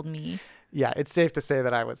 20-year-old me. Yeah, it's safe to say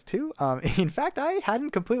that I was too. In fact, I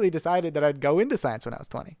hadn't completely decided that I'd go into science when I was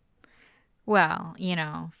 20. Well,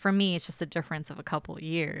 for me, it's just a difference of a couple of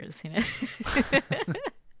years,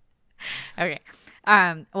 Okay.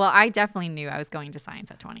 Well, I definitely knew I was going to science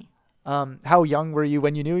at 20. How young were you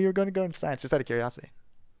when you knew you were going to go into science? Just out of curiosity.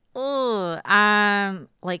 Oh,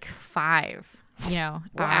 like 5,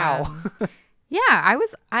 Wow. Yeah,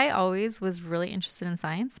 I always was really interested in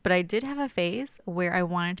science, but I did have a phase where I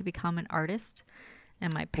wanted to become an artist,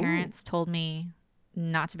 and my parents told me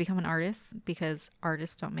not to become an artist because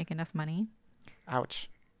artists don't make enough money. Ouch.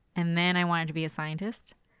 And then I wanted to be a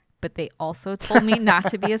scientist, but they also told me not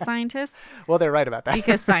to be a scientist. Well, they're right about that.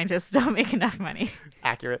 Because scientists don't make enough money.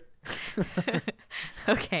 Accurate.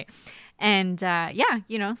 Okay. And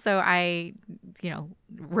so I,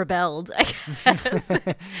 rebelled, I guess.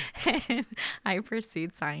 And I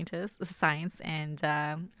pursued science, and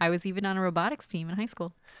I was even on a robotics team in high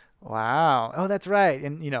school. Wow. Oh, that's right.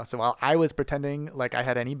 And, so while I was pretending like I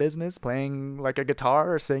had any business playing like a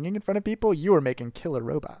guitar or singing in front of people, you were making killer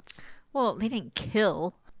robots. Well, they didn't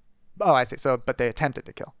kill. Oh, I see. But they attempted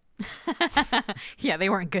to kill. Yeah, they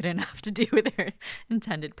weren't good enough to do their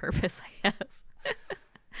intended purpose, I guess.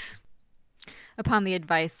 Upon the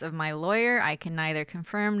advice of my lawyer, I can neither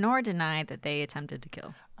confirm nor deny that they attempted to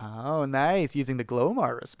kill. Oh, nice. Using the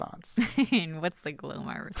Glomar response. And what's the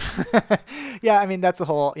Glomar response? Yeah, I mean, that's the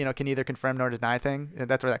whole, can neither confirm nor deny thing.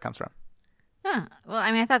 That's where that comes from. Huh. Well,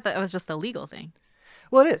 I mean, I thought that was just a legal thing.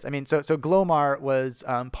 Well, it is. I mean, so Glomar was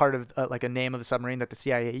part of like a name of a submarine that the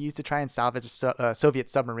CIA used to try and salvage a Soviet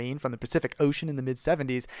submarine from the Pacific Ocean in the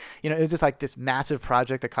mid-70s. It was just like this massive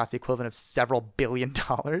project that cost the equivalent of several $billion.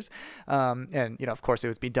 And of course, it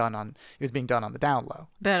was being done on the down low.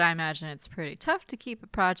 But I imagine it's pretty tough to keep a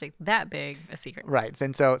project that big a secret. Right.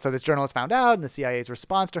 And so this journalist found out, and the CIA's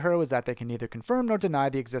response to her was that they can neither confirm nor deny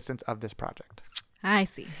the existence of this project. I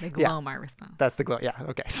see. The Glomar response. That's the Yeah.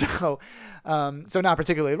 Okay. So not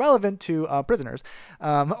particularly relevant to prisoners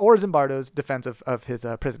or Zimbardo's defense of his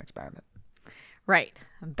prison experiment. Right.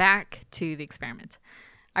 Back to the experiment.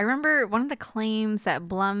 I remember one of the claims that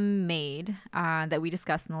Blum made that we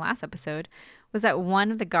discussed in the last episode was that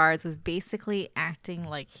one of the guards was basically acting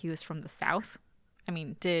like he was from the South. I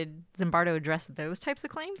mean, did Zimbardo address those types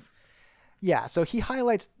of claims? Yeah, so he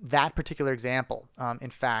highlights that particular example, in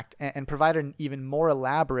fact, and provided an even more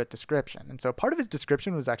elaborate description. And so part of his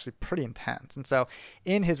description was actually pretty intense. And so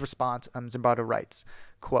in his response, Zimbardo writes,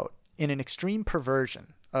 quote, "In an extreme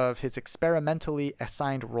perversion of his experimentally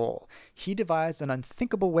assigned role, he devised an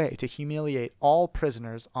unthinkable way to humiliate all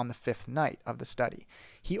prisoners on the 5th night of the study.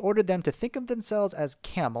 He ordered them to think of themselves as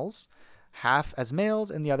camels, half as males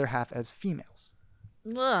and the other half as females."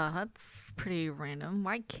 Ugh, that's pretty random.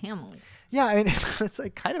 Why camels? Yeah, I mean, it's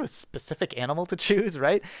like kind of a specific animal to choose,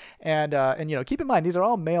 right? And keep in mind, these are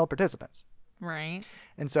all male participants. Right.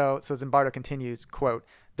 And so Zimbardo continues, quote,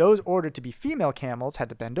 "Those ordered to be female camels had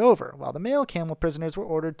to bend over, while the male camel prisoners were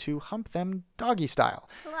ordered to hump them doggy style."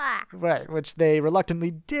 Blah. Right, which they reluctantly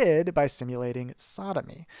did by simulating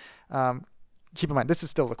sodomy. Keep in mind, this is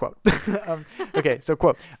still the quote. Okay, so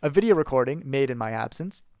quote, "A video recording made in my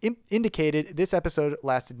absence indicated this episode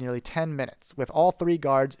lasted nearly 10 minutes, with all 3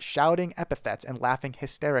 guards shouting epithets and laughing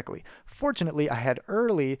hysterically. Fortunately, I had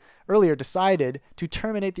earlier decided to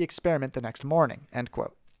terminate the experiment the next morning," end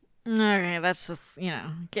quote. Okay, that's just,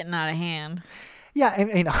 getting out of hand. Yeah, I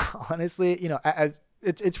mean, honestly,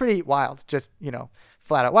 it's pretty wild, just,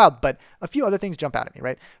 flat out wild. But a few other things jump out at me,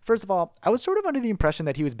 right? First of all, I was sort of under the impression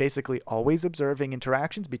that he was basically always observing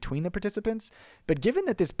interactions between the participants. But given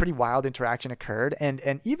that this pretty wild interaction occurred and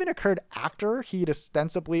even occurred after he'd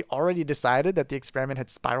ostensibly already decided that the experiment had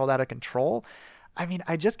spiraled out of control, I mean,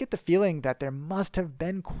 I just get the feeling that there must have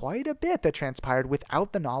been quite a bit that transpired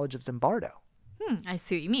without the knowledge of Zimbardo. I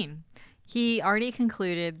see what you mean. He already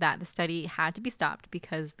concluded that the study had to be stopped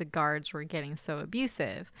because the guards were getting so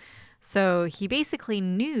abusive. So he basically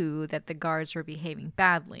knew that the guards were behaving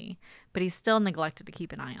badly, but he still neglected to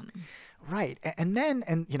keep an eye on them. Right. And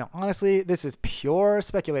honestly, this is pure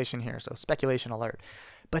speculation here, so speculation alert.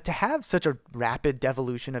 But to have such a rapid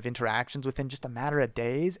devolution of interactions within just a matter of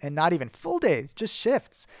days, and not even full days, just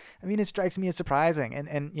shifts, I mean, it strikes me as surprising.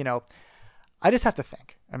 And I just have to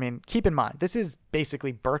think. I mean, keep in mind, this is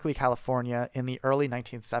basically Berkeley, California in the early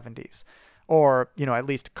 1970s. Or, at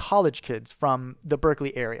least college kids from the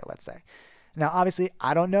Berkeley area, let's say. Now, obviously,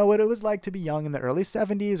 I don't know what it was like to be young in the early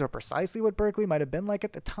 70s or precisely what Berkeley might have been like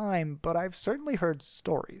at the time, but I've certainly heard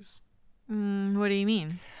stories. What do you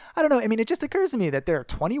mean? I don't know. I mean, it just occurs to me that there are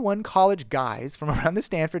 21 college guys from around the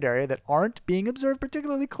Stanford area that aren't being observed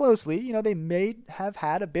particularly closely. They may have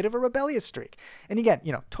had a bit of a rebellious streak. And again,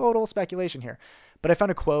 total speculation here. But I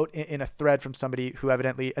found a quote in a thread from somebody who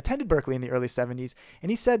evidently attended Berkeley in the early 70s,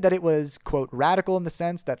 and he said that it was, quote, "radical in the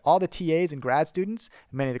sense that all the TAs and grad students,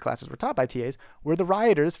 many of the classes were taught by TAs, were the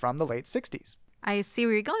rioters from the late 60s. I see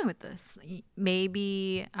where you're going with this.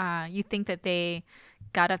 Maybe you think that they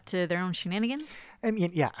got up to their own shenanigans? I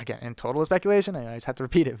mean, yeah, again, in total speculation, I just have to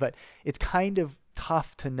repeat it, but it's kind of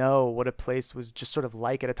tough to know what a place was just sort of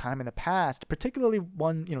like at a time in the past, particularly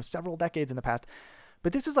one, several decades in the past.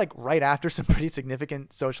 But this was like right after some pretty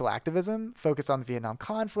significant social activism focused on the Vietnam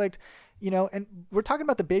conflict, and we're talking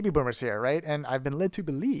about the baby boomers here, right? And I've been led to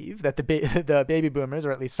believe that the baby boomers,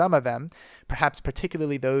 or at least some of them, perhaps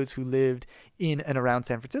particularly those who lived in and around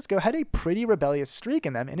San Francisco, had a pretty rebellious streak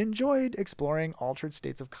in them and enjoyed exploring altered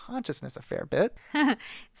states of consciousness a fair bit.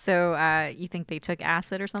 So you think they took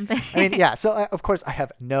acid or something? I mean, yeah. So of course I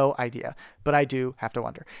have no idea, but I do have to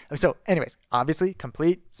wonder. So anyways, obviously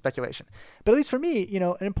complete speculation. But at least for me,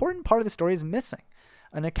 an important part of the story is missing.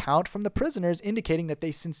 An account from the prisoners indicating that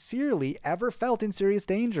they sincerely ever felt in serious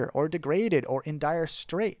danger or degraded or in dire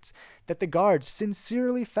straits, that the guards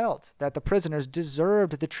sincerely felt that the prisoners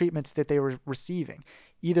deserved the treatment that they were receiving,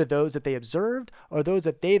 either those that they observed or those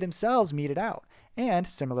that they themselves meted out, And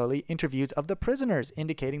similarly, interviews of the prisoners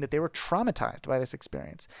indicating that they were traumatized by this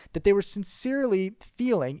experience, that they were sincerely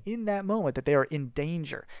feeling in that moment that they are in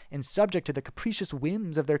danger and subject to the capricious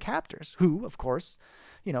whims of their captors, who, of course,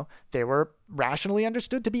 they were rationally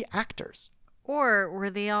understood to be actors. Or were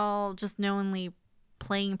they all just knowingly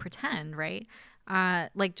playing pretend, right?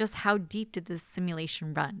 Just how deep did this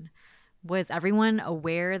simulation run? Was everyone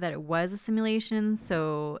aware that it was a simulation?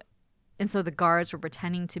 So the guards were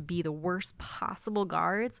pretending to be the worst possible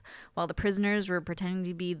guards while the prisoners were pretending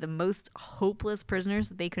to be the most hopeless prisoners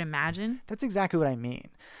that they could imagine? That's exactly what I mean.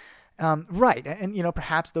 Right. And,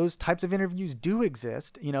 perhaps those types of interviews do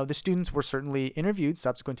exist. The students were certainly interviewed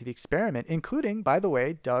subsequent to the experiment, including, by the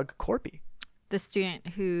way, Doug Corpy. The student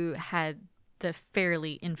who had the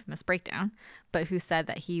fairly infamous breakdown, but who said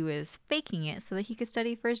that he was faking it so that he could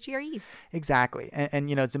study for his GREs. Exactly. And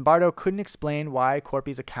Zimbardo couldn't explain why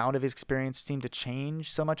Corpy's account of his experience seemed to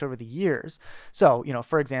change so much over the years. So,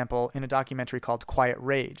 for example, in a documentary called Quiet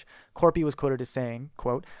Rage, Corpy was quoted as saying,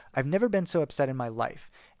 quote, "I've never been so upset in my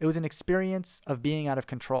life. It was an experience of being out of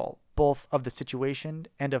control, both of the situation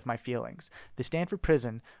and of my feelings. The Stanford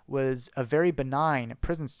prison was a very benign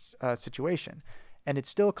prison situation, and it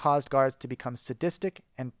still caused guards to become sadistic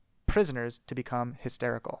and prisoners to become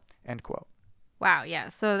hysterical," end quote. Wow, yeah.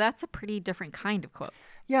 So that's a pretty different kind of quote.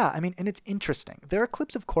 Yeah, and it's interesting. There are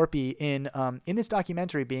clips of Corpy in this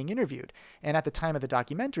documentary being interviewed, and at the time of the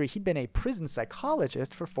documentary, he'd been a prison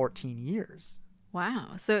psychologist for 14 years.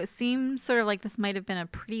 Wow. So it seems sort of like this might have been a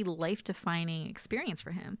pretty life-defining experience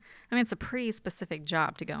for him. I mean, it's a pretty specific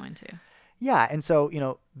job to go into. Yeah, and so,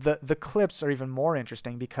 the clips are even more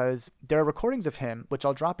interesting because there are recordings of him, which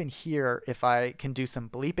I'll drop in here if I can do some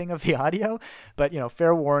bleeping of the audio. But,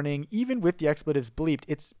 fair warning, even with the expletives bleeped,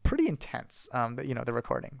 it's pretty intense, the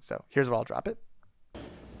recording. So here's where I'll drop it.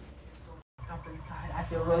 Up inside. I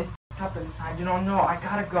feel really up inside. No, I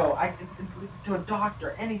gotta go. To a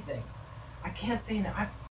doctor, anything. I can't say no. I'm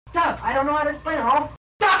up. I don't know how to explain it. I'll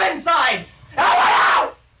up inside.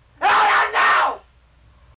 Out! Now!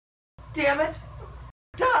 Damn it!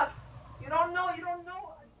 Stop! You don't know.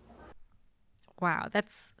 Wow,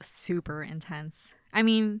 that's super intense. I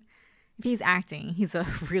mean, if he's acting, he's a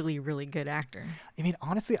really, really good actor. I mean,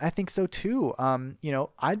 honestly, I think so too.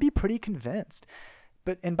 I'd be pretty convinced.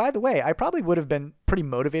 And by the way, I probably would have been pretty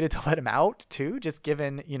motivated to let him out too, just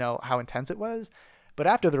given, how intense it was. But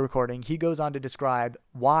after the recording, he goes on to describe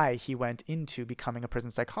why he went into becoming a prison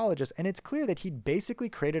psychologist, and it's clear that he'd basically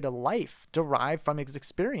created a life derived from his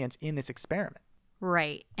experience in this experiment.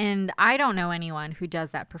 Right. And I don't know anyone who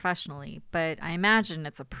does that professionally, but I imagine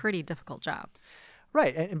it's a pretty difficult job.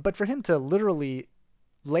 Right. But for him to literally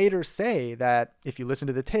later say that if you listen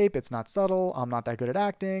to the tape, it's not subtle, I'm not that good at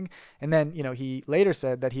acting. And then, he later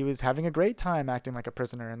said that he was having a great time acting like a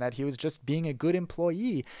prisoner and that he was just being a good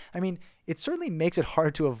employee. I mean, it certainly makes it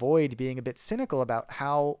hard to avoid being a bit cynical about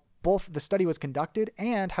how both the study was conducted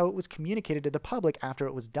and how it was communicated to the public after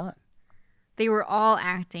it was done. They were all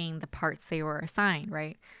acting the parts they were assigned,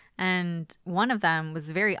 right? And one of them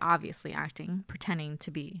was very obviously acting, pretending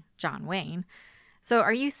to be John Wayne. So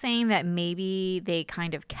are you saying that maybe they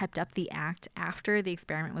kind of kept up the act after the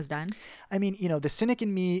experiment was done? I mean, the cynic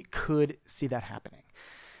in me could see that happening.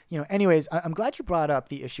 Anyways, I'm glad you brought up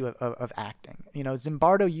the issue of acting.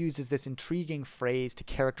 Zimbardo uses this intriguing phrase to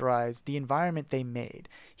characterize the environment they made.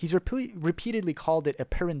 He's repeatedly called it a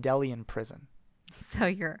Pirandellian prison. So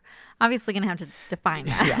you're obviously going to have to define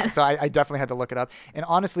that. Yeah, so I definitely had to look it up. And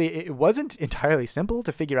honestly, it wasn't entirely simple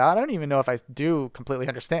to figure out. I don't even know if I do completely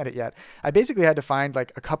understand it yet. I basically had to find a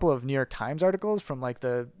couple of New York Times articles from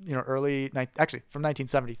the from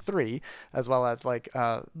 1973, as well as in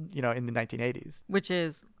the 1980s. Which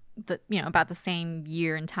is about the same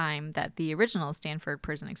year and time that the original Stanford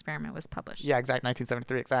prison experiment was published. Yeah, exactly.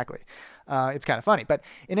 1973, exactly. It's kind of funny. But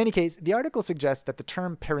in any case, the article suggests that the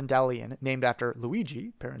term Pirandellian, named after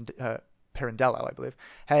Luigi Pirandello, I believe,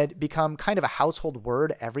 had become kind of a household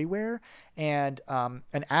word everywhere and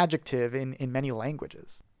an adjective in many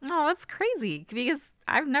languages. Oh, that's crazy because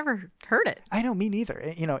I've never heard it. I know, me neither.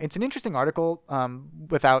 It's an interesting article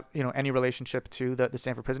without, any relationship to the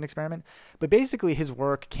Stanford prison experiment. But basically, his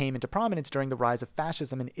work came into prominence during the rise of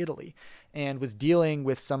fascism in Italy and was dealing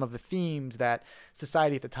with some of the themes that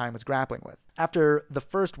society at the time was grappling with. After the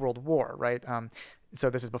First World War, right? So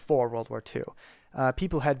this is before World War II.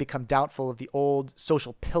 People had become doubtful of the old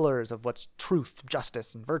social pillars of what's truth,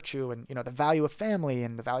 justice, and virtue, and the value of family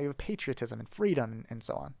and the value of patriotism and freedom and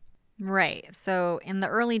so on. Right. So in the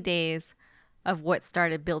early days, of what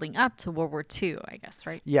started building up to World War II, I guess,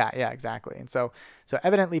 right? Yeah, exactly. And so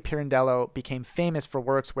evidently Pirandello became famous for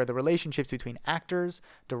works where the relationships between actors,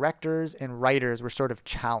 directors, and writers were sort of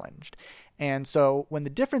challenged. And so when the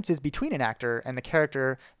differences between an actor and the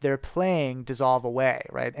character they're playing dissolve away,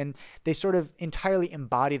 right? And they sort of entirely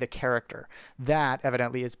embody the character. That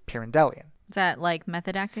evidently is Pirandellian. Is that like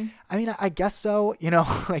method acting? I mean, I guess so.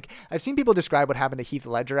 Like I've seen people describe what happened to Heath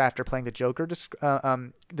Ledger after playing the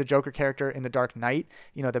Joker character in The Dark Knight,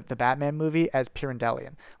 the Batman movie, as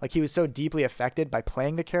Pirandellian. Like he was so deeply affected by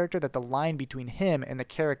playing the character that the line between him and the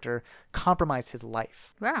character compromised his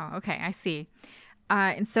life. Wow. Okay, I see.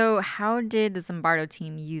 And so how did the Zimbardo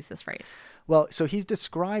team use this phrase? Well, so he's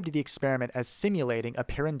described the experiment as simulating a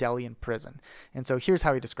Pirandellian prison. And so here's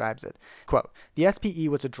how he describes it. Quote, "The SPE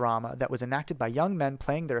was a drama that was enacted by young men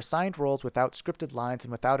playing their assigned roles without scripted lines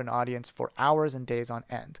and without an audience for hours and days on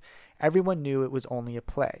end. Everyone knew it was only a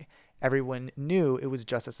play. Everyone knew it was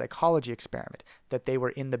just a psychology experiment, that they were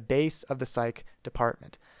in the base of the psych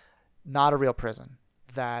department. Not a real prison.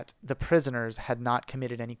 That the prisoners had not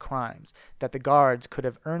committed any crimes, that the guards could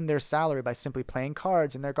have earned their salary by simply playing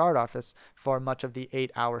cards in their guard office for much of the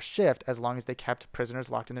 8-hour shift as long as they kept prisoners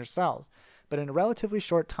locked in their cells. But in a relatively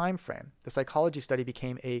short time frame, the psychology study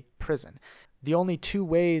became a prison. The only two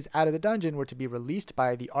ways out of the dungeon were to be released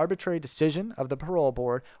by the arbitrary decision of the parole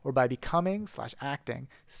board or by becoming/acting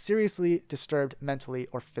seriously disturbed mentally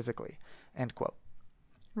or physically." End quote.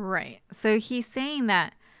 Right. So he's saying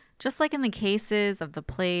that just like in the cases of the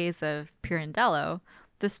plays of Pirandello,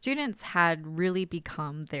 the students had really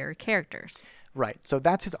become their characters. Right. So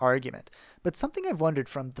that's his argument. But something I've wondered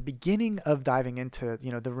from the beginning of diving into,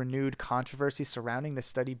 the renewed controversy surrounding this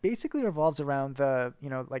study basically revolves around the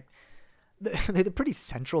pretty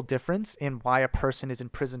central difference in why a person is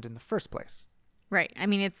imprisoned in the first place. Right. I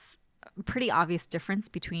mean, it's a pretty obvious difference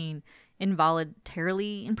between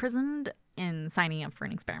involuntarily imprisoned and signing up for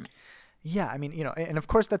an experiment. Yeah, I mean, and of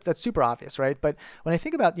course that's super obvious, right? But when I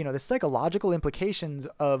think about, the psychological implications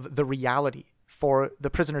of the reality for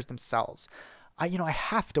the prisoners themselves, I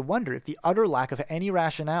have to wonder if the utter lack of any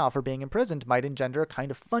rationale for being imprisoned might engender a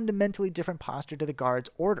kind of fundamentally different posture to the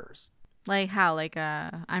guards' orders. Like how? Like,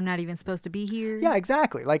 I'm not even supposed to be here? Yeah,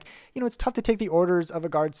 exactly. Like, it's tough to take the orders of a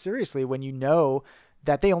guard seriously when you know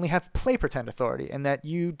that they only have play pretend authority and that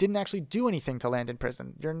you didn't actually do anything to land in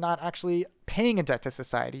prison. You're not actually paying a debt to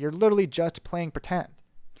society. You're literally just playing pretend.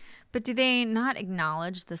 But do they not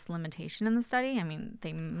acknowledge this limitation in the study? I mean,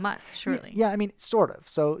 they must, surely. Yeah, I mean, sort of.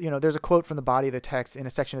 So, there's a quote from the body of the text in a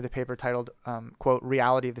section of the paper titled, quote,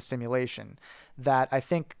 "Reality of the Simulation," that I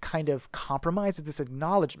think kind of compromises this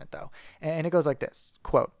acknowledgement, though. And it goes like this,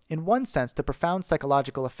 quote, "In one sense, the profound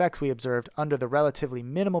psychological effects we observed under the relatively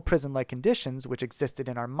minimal prison-like conditions which existed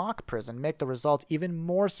in our mock prison make the results even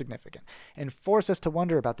more significant and force us to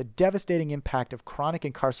wonder about the devastating impact of chronic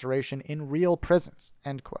incarceration in real prisons,"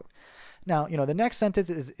 end quote. Now, the next sentence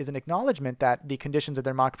is an acknowledgement that the conditions of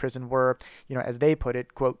their mock prison were, as they put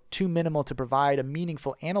it, quote, "too minimal to provide a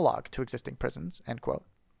meaningful analog to existing prisons," end quote.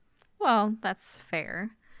 Well, that's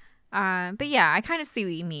fair. But yeah, I kind of see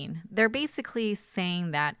what you mean. They're basically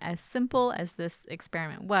saying that as simple as this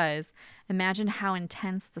experiment was, imagine how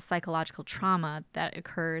intense the psychological trauma that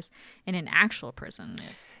occurs in an actual prison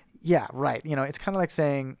is. Yeah, right. It's kind of like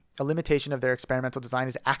saying a limitation of their experimental design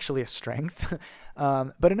is actually a strength.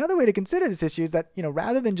 But another way to consider this issue is that,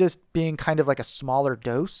 rather than just being kind of like a smaller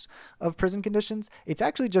dose of prison conditions, it's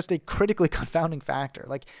actually just a critically confounding factor.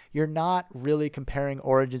 Like, you're not really comparing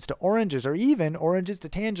oranges to oranges or even oranges to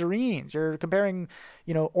tangerines. You're comparing,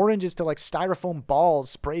 oranges to like styrofoam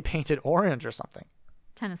balls spray painted orange or something.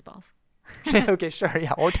 Tennis balls. Okay, sure.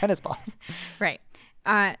 Yeah. Or tennis balls. Right.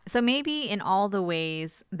 So maybe in all the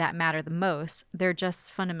ways that matter the most, they're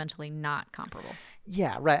just fundamentally not comparable.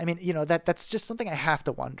 Yeah, right. I mean, that's just something I have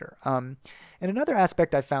to wonder. And another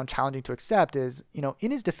aspect I found challenging to accept is,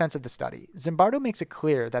 in his defense of the study, Zimbardo makes it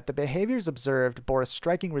clear that the behaviors observed bore a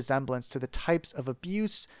striking resemblance to the types of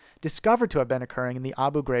abuse discovered to have been occurring in the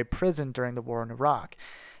Abu Ghraib prison during the war in Iraq.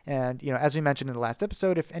 And, as we mentioned in the last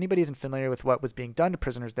episode, if anybody isn't familiar with what was being done to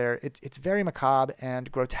prisoners there, it's very macabre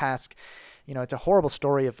and grotesque. It's a horrible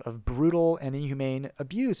story of brutal and inhumane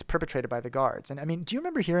abuse perpetrated by the guards. And I mean, do you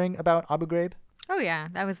remember hearing about Abu Ghraib? Oh, yeah.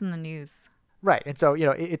 That was in the news. Right. And so,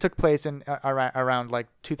 it took place in around like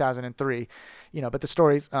 2003, but the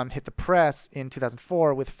stories hit the press in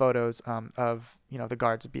 2004 with photos of, the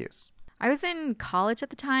guards' abuse. I was in college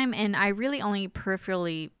at the time, and I really only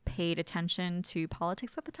peripherally paid attention to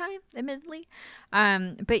politics at the time, admittedly.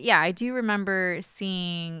 But yeah, I do remember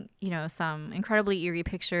seeing, some incredibly eerie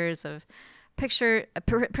pictures of picture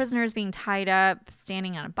prisoners being tied up,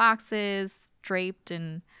 standing on boxes, draped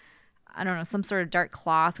in, I don't know, some sort of dark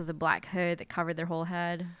cloth with a black hood that covered their whole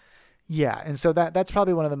head. Yeah, and so that's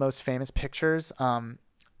probably one of the most famous pictures.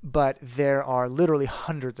 But there are literally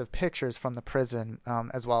hundreds of pictures from the prison,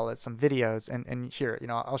 as well as some videos. And here,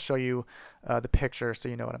 I'll show you the picture so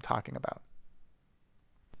you know what I'm talking about.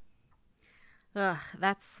 Ugh,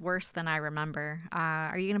 that's worse than I remember.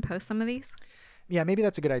 Are you going to post some of these? Yeah, maybe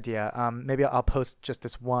that's a good idea. Maybe I'll post just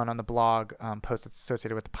this one on the blog post that's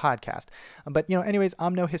associated with the podcast. But, anyways,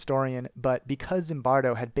 I'm no historian, but because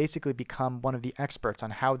Zimbardo had basically become one of the experts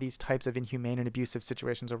on how these types of inhumane and abusive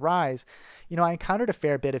situations arise, I encountered a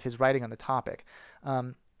fair bit of his writing on the topic.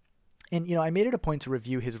 And I made it a point to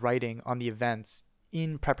review his writing on the events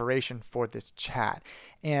in preparation for this chat.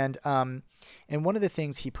 And one of the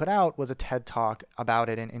things he put out was a TED Talk about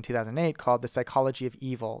it in 2008 called The Psychology of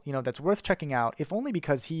Evil, that's worth checking out, if only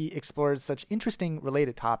because he explores such interesting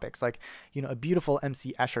related topics like, a beautiful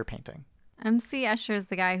M.C. Escher painting. M.C. Escher is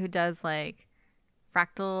the guy who does like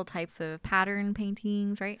fractal types of pattern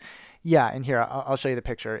paintings, right? Yeah, and here, I'll show you the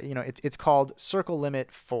picture. It's called Circle Limit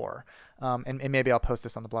 4. And maybe I'll post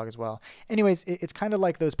this on the blog as well. Anyways, it's kind of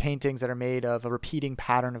like those paintings that are made of a repeating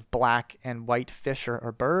pattern of black and white fish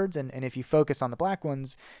or birds. And if you focus on the black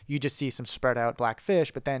ones, you just see some spread out black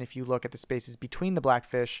fish. But then if you look at the spaces between the black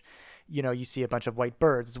fish, you see a bunch of white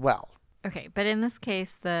birds as well. Okay, but in this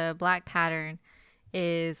case, the black pattern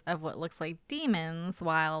is of what looks like demons,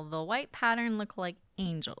 while the white pattern look like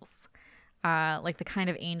angels. Like the kind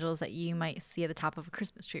of angels that you might see at the top of a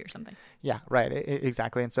Christmas tree or something. Yeah, right.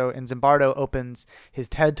 Exactly. And Zimbardo opens his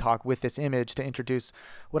TED Talk with this image to introduce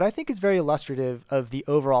what I think is very illustrative of the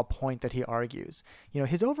overall point that he argues.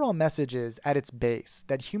 His overall message is, at its base,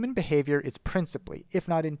 that human behavior is principally, if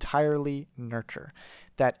not entirely, nurture,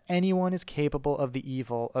 that anyone is capable of the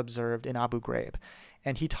evil observed in Abu Ghraib.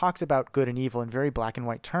 And he talks about good and evil in very black and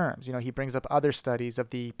white terms. He brings up other studies of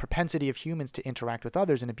the propensity of humans to interact with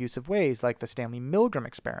others in abusive ways, like the Stanley Milgram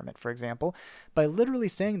experiment, for example, by literally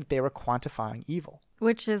saying that they were quantifying evil.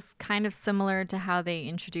 Which is kind of similar to how they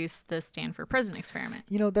introduced the Stanford prison experiment.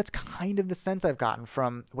 That's kind of the sense I've gotten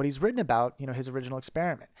from what he's written about, his original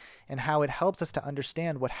experiment, and how it helps us to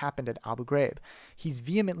understand what happened at Abu Ghraib. He's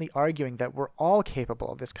vehemently arguing that we're all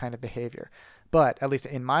capable of this kind of behavior. But, at least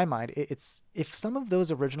in my mind, it's if some of those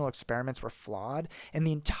original experiments were flawed, and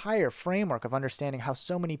the entire framework of understanding how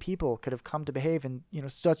so many people could have come to behave in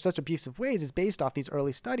such abusive ways is based off these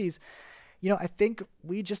early studies, I think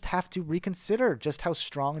we just have to reconsider just how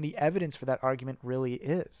strong the evidence for that argument really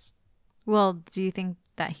is. Well, do you think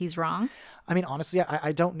that he's wrong? I mean, honestly,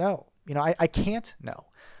 I don't know. I can't know.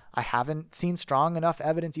 I haven't seen strong enough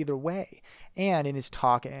evidence either way. And in his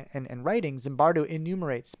talk and writing, Zimbardo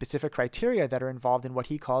enumerates specific criteria that are involved in what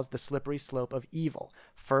he calls the slippery slope of evil.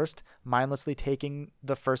 First, mindlessly taking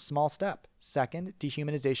the first small step. Second,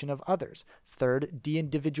 dehumanization of others. Third,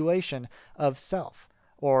 de-individuation of self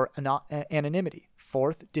or anonymity.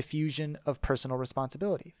 Fourth, diffusion of personal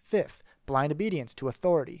responsibility. Fifth, blind obedience to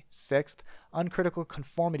authority. Sixth, uncritical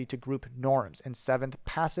conformity to group norms. And seventh,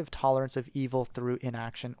 passive tolerance of evil through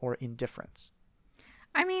inaction or indifference.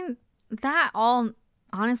 I mean, that all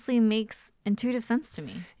honestly makes intuitive sense to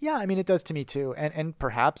me. Yeah, I mean, it does to me too. And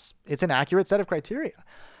perhaps it's an accurate set of criteria.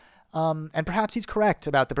 And perhaps he's correct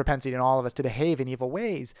about the propensity in all of us to behave in evil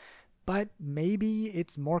ways. But maybe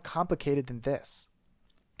it's more complicated than this.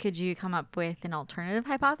 Could you come up with an alternative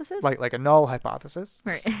hypothesis? Like a null hypothesis?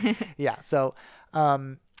 Right. Yeah. So,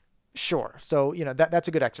 sure. So, that's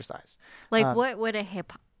a good exercise. Like what would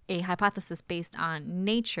a hypothesis based on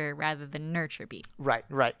nature rather than nurture be? Right.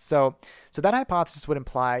 So that hypothesis would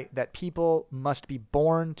imply that people must be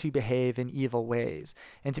born to behave in evil ways.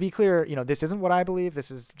 And to be clear, this isn't what I believe. This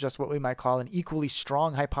is just what we might call an equally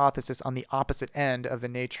strong hypothesis on the opposite end of the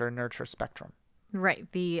nature-nurture spectrum. Right,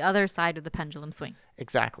 the other side of the pendulum swing.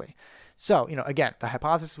 Exactly. So, again, the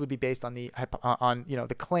hypothesis would be based on the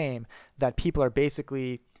claim that people are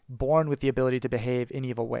basically born with the ability to behave in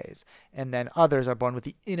evil ways, and then others are born with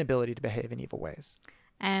the inability to behave in evil ways.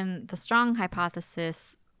 And the strong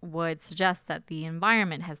hypothesis would suggest that the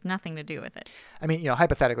environment has nothing to do with it. I mean,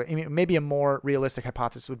 hypothetically, maybe a more realistic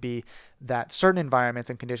hypothesis would be that certain environments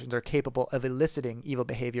and conditions are capable of eliciting evil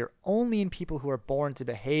behavior only in people who are born to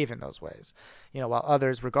behave in those ways, while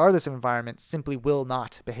others, regardless of environment, simply will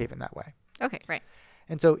not behave in that way. Okay, right.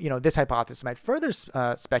 And so, this hypothesis might further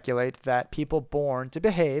speculate that people born to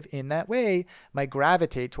behave in that way might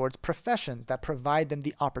gravitate towards professions that provide them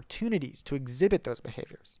the opportunities to exhibit those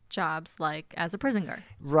behaviors. Jobs like as a prison guard.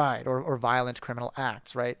 Right, or violent criminal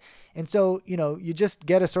acts, right? And so, you just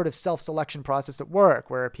get a sort of self-selection process at work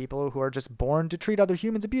where people who are just born to treat other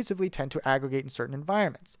humans abusively tend to aggregate in certain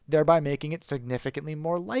environments, thereby making it significantly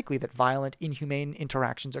more likely that violent, inhumane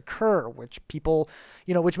interactions occur, which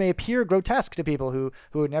may appear grotesque to people who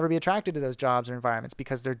would never be attracted to those jobs or environments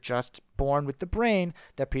because they're just born with the brain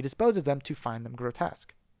that predisposes them to find them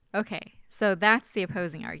grotesque. Okay, so that's the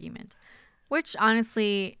opposing argument, which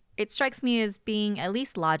honestly, it strikes me as being at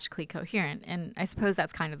least logically coherent, and I suppose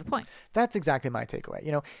that's kind of the point. That's exactly my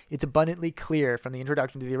takeaway. It's abundantly clear from the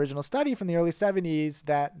introduction to the original study from the early 70s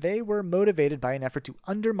that they were motivated by an effort to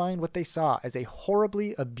undermine what they saw as a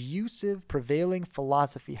horribly abusive prevailing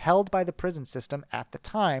philosophy held by the prison system at the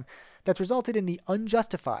time that's resulted in the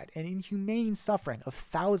unjustified and inhumane suffering of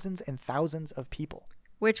thousands and thousands of people.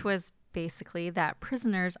 Which was basically that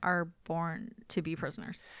prisoners are born to be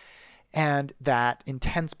prisoners. And that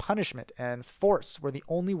intense punishment and force were the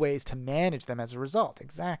only ways to manage them as a result.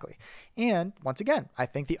 Exactly. And once again, I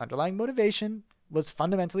think the underlying motivation was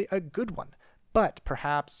fundamentally a good one. But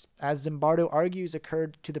perhaps, as Zimbardo argues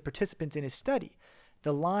occurred to the participants in his study,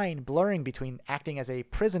 the line blurring between acting as a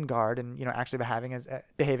prison guard and, actually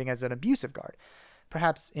behaving as an abusive guard.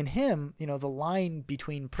 Perhaps in him, the line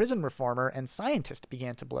between prison reformer and scientist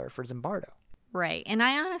began to blur for Zimbardo. Right. And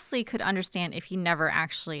I honestly could understand if he never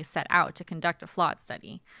actually set out to conduct a flawed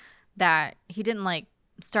study, that he didn't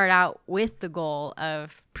start out with the goal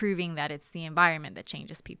of proving that it's the environment that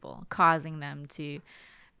changes people, causing them to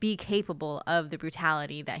be capable of the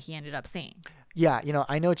brutality that he ended up seeing. Yeah,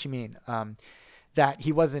 I know what you mean. That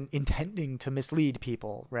he wasn't intending to mislead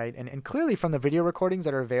people, right? And clearly from the video recordings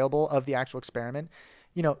that are available of the actual experiment,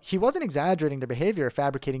 he wasn't exaggerating their behavior or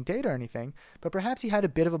fabricating data or anything, but perhaps he had a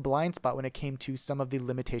bit of a blind spot when it came to some of the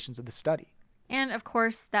limitations of the study. And of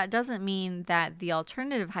course, that doesn't mean that the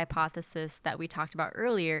alternative hypothesis that we talked about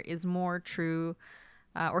earlier is more true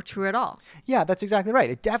or true at all. Yeah, that's exactly right.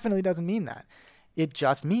 It definitely doesn't mean that. It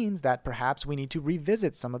just means that perhaps we need to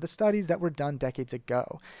revisit some of the studies that were done decades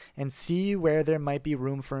ago and see where there might be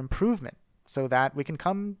room for improvement so that we can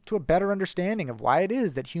come to a better understanding of why it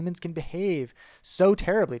is that humans can behave so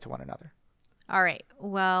terribly to one another. All right.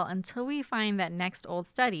 Well, until we find that next old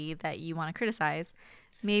study that you want to criticize,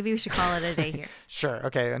 maybe we should call it a day here. Sure.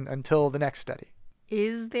 Okay. Until the next study.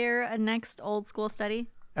 Is there a next old school study?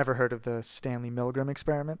 Ever heard of the Stanley Milgram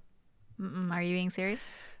experiment? Are you being serious?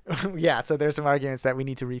 Yeah, so there's some arguments that we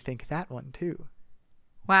need to rethink that one too.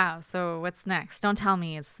 Wow, so what's next? Don't tell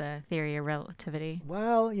me it's the theory of relativity.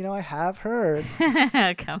 Well, I have heard.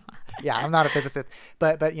 Come on. Yeah, I'm not a physicist,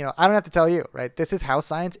 but I don't have to tell you, right? This is how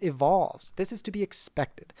science evolves. This is to be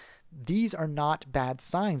expected. These are not bad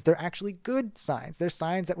signs. They're actually good signs. They're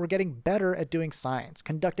signs that we're getting better at doing science,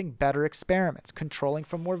 conducting better experiments, controlling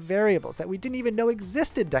for more variables that we didn't even know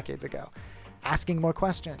existed decades ago. Asking more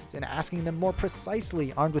questions and asking them more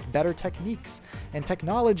precisely, armed with better techniques and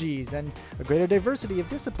technologies and a greater diversity of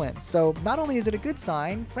disciplines. So not only is it a good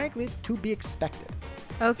sign, frankly, it's to be expected.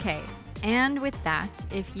 Okay, and with that,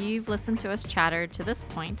 if you've listened to us chatter to this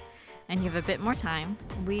point and you have a bit more time,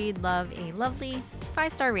 we'd love a lovely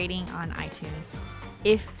 5-star rating on iTunes.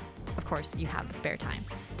 If, of course, you have the spare time.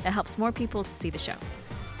 That helps more people to see the show.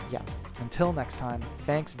 Yeah. Until next time,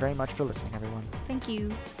 thanks very much for listening, everyone. Thank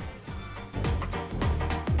you.